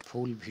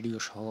ফুল ভিডিও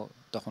সহ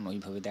তখন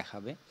ওইভাবে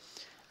দেখাবে।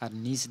 আর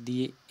নিচ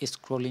দিয়ে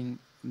স্ক্রলিং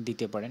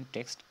দিতে পারেন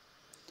টেক্সট।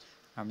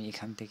 আমি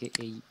এখান থেকে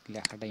এই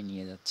লেখাটাই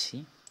নিয়ে যাচ্ছি।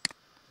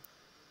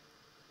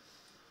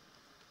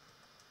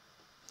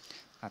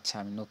 আচ্ছা,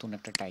 আমি নতুন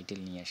একটা টাইটেল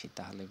নিয়ে আসি,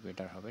 তাহলে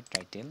বেটার হবে।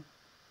 টাইটেল,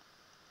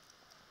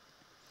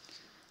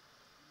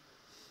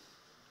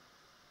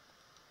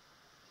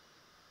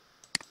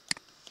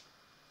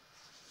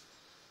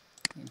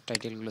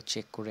 সাবটাইটেলগুলো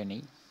চেক করে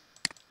নেই।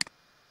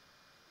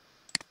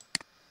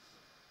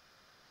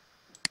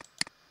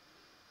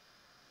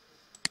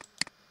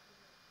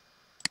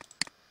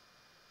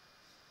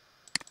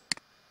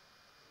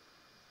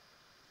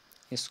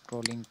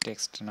 স্ক্রলিং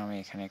টেক্সট নামে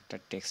এখানে একটা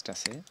টেক্সট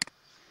আছে,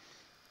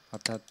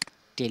 অর্থাৎ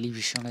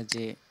টেলিভিশনে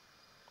যে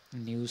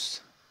নিউজ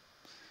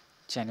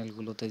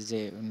চ্যানেলগুলোতে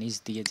যে নিচ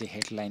দিয়ে যে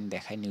হেডলাইন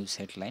দেখায়, নিউজ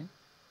হেডলাইন,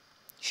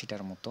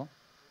 সেটার মতো।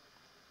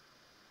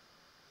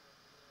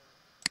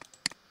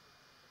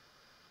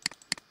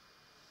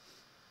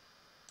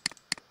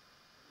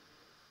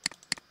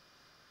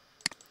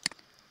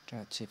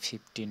 এটা হচ্ছে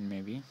 15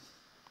 মেবি,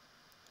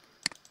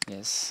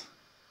 ইয়েস।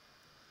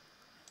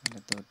 এটা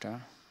তো ওটা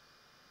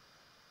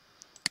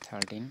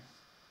 13,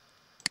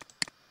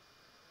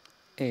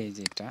 এই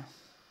যেটা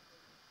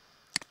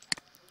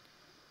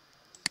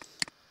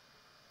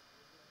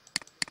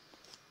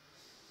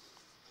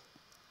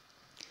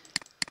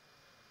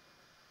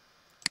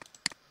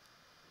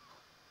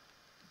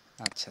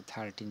আচ্ছা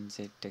 13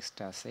 যে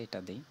টেক্সটটা আছে এটা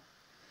দেই।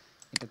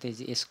 এটাতে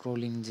যে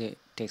স্ক্রলিং যে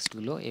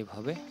টেক্সটগুলো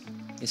এভাবে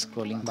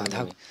স্ক্রলিং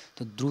বাধা,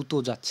 তো দ্রুত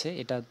যাচ্ছে।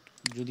 এটা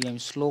যদি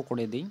আমি স্লো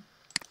করে দিই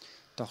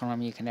তখন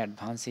আমি এখানে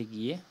অ্যাডভান্সে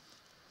গিয়ে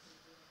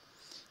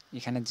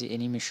এখানে যে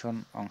অ্যানিমেশন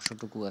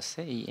অংশটুকু আছে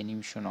এই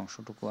অ্যানিমেশন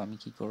অংশটুকু আমি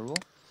কি করব,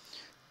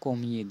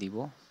 কমিয়ে দিব।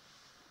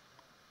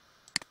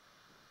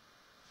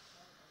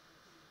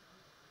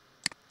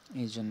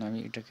 এই জন্য আমি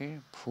এটাকে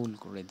ফুল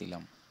করে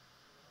দিলাম।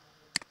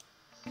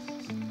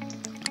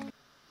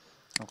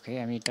 ওকে,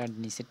 আমি এটা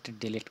নিচেরটা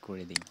ডিলিট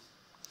করে দিই।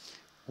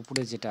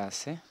 উপরে যেটা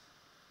আছে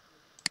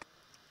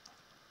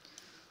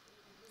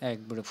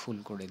একবারে ফুল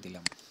করে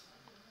দিলাম।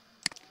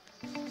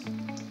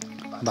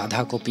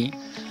 বাঁধাকপি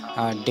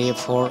আর ডে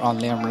 4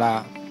 অনলি আমরা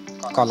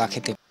কলা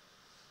খেতে,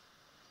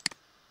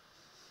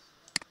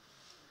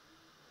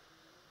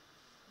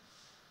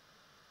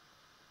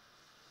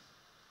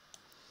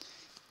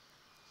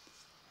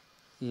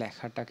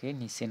 লেখাটাকে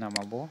নিচে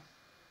নামাবো,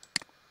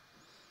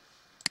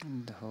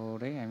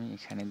 ধরে আমি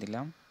এখানে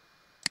দিলাম।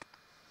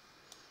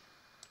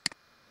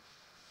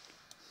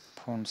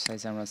 ফন্ট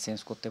সাইজ আমরা চেঞ্জ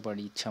করতে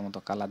পারি, ইচ্ছা মতো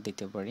কালার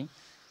দিতে পারি।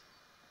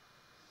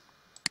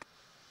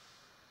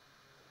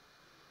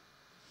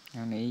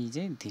 এখন এই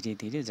যে ধীরে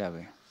ধীরে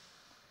যাবে।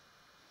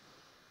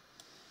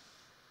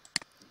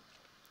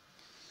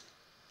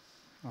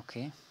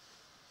 ওকে,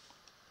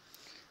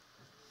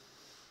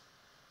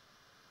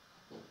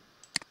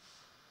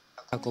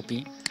 কপি,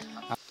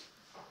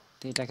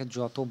 তো এটাকে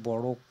যত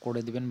বড়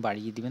করে দিবেন,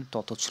 বাড়িয়ে দিবেন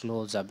তত স্লো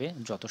যাবে,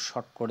 যত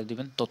শর্ট করে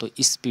দিবেন তত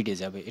স্পিডে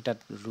যাবে। এটার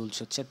রুলস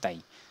হচ্ছে তাই।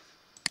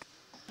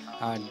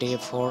 আর ডে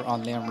 4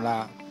 অনলি আমরা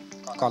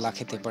কলা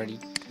খেতে পারি,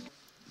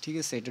 ঠিক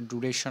আছে। এটা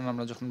ডুরেশন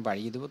আমরা যখন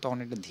বাড়িয়ে দেবো তখন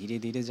এটা ধীরে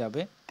ধীরে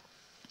যাবে,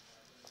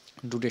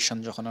 ডুরেশন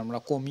যখন আমরা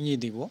কমিয়ে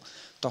দিব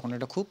তখন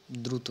এটা খুব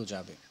দ্রুত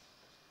যাবে।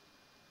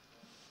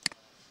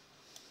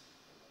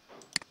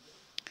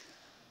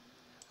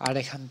 আর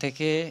এখান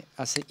থেকে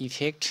আছে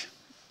ইফেক্ট,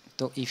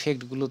 তো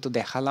ইফেক্টগুলো তো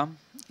দেখালাম।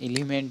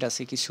 এলিমেন্ট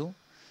আছে কিছু,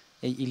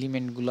 এই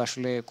এলিমেন্টগুলো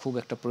আসলে খুব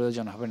একটা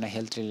প্রয়োজন হবে না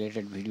হেলথ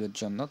রিলেটেড ভিডিওর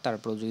জন্য।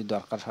 তারপর যদি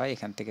দরকার হয়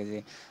এখান থেকে যে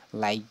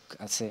লাইক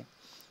আছে,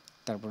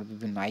 তারপর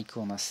বিভিন্ন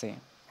আইকন আছে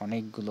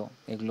অনেকগুলো,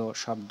 এগুলো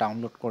সব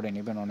ডাউনলোড করে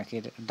নেবেন।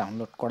 অনেকের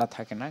ডাউনলোড করা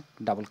থাকে না,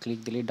 ডাবল ক্লিক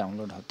দিলেই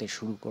ডাউনলোড হতে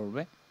শুরু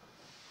করবে।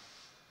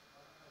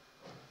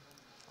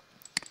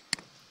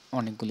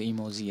 অনেকগুলো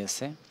ইমোজি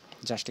আছে,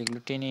 জাস্ট এগুলো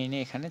টেনে এনে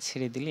এখানে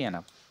ছেড়ে দিলেই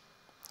এনাফ,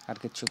 আর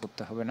কিছু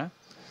করতে হবে না।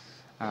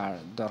 আর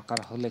দরকার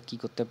হলে কি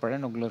করতে পারেন,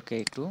 ওগুলোকে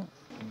একটু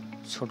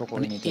ছোট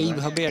করে নিতে পারেন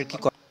এইভাবে আর কি।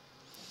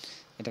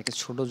 এটাকে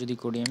ছোট যদি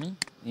করি আমি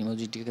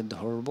ইমোজিটিকে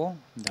ধরবো,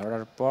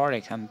 ধরার পর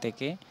এখান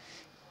থেকে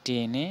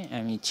টেনে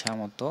আমি ইচ্ছা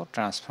মতো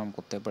ট্রান্সফর্ম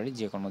করতে পারি,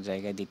 যে কোনো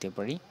জায়গায় দিতে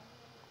পারি।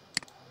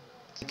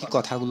 কি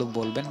কথাগুলো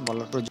বলবেন,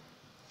 বলার পর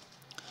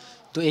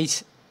তো এই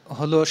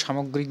হলো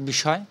সামগ্রিক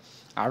বিষয়।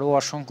 আরও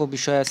অসংখ্য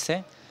বিষয় আছে,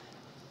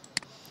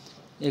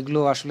 এগুলো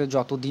আসলে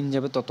যত দিন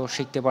যাবে তত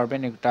শিখতে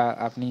পারবেন। এটা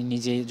আপনি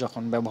নিজেই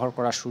যখন ব্যবহার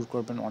করা শুরু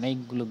করবেন,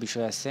 অনেকগুলো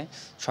বিষয় আছে,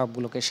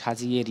 সবগুলোকে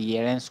সাজিয়ে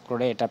রিঅ্যারেঞ্জ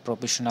করে এটা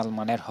প্রফেশনাল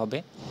মানের হবে।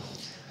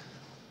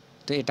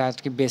 তো এটা আর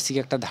কি বেসিক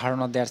একটা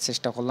ধারণা দেওয়ার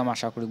চেষ্টা করলাম,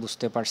 আশা করি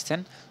বুঝতে পারছেন।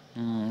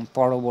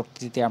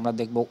 পরবর্তীতে আমরা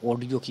দেখব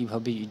অডিও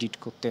কিভাবে এডিট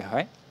করতে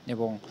হয়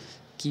এবং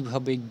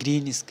কিভাবে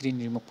গ্রিন স্ক্রিন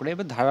রিমুভ করে,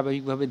 এবার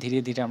ধারাবাহিকভাবে ধীরে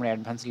ধীরে আমরা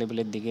অ্যাডভান্স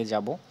লেভেলের দিকে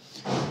যাব।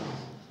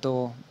 তো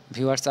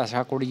ভিউয়ার্স,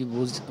 আশা করি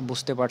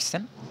বুঝতে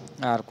পারছেন।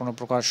 আর কোনো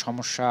প্রকার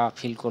সমস্যা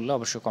ফিল করলে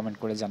অবশ্যই কমেন্ট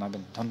করে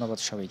জানাবেন। ধন্যবাদ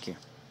সবাইকে।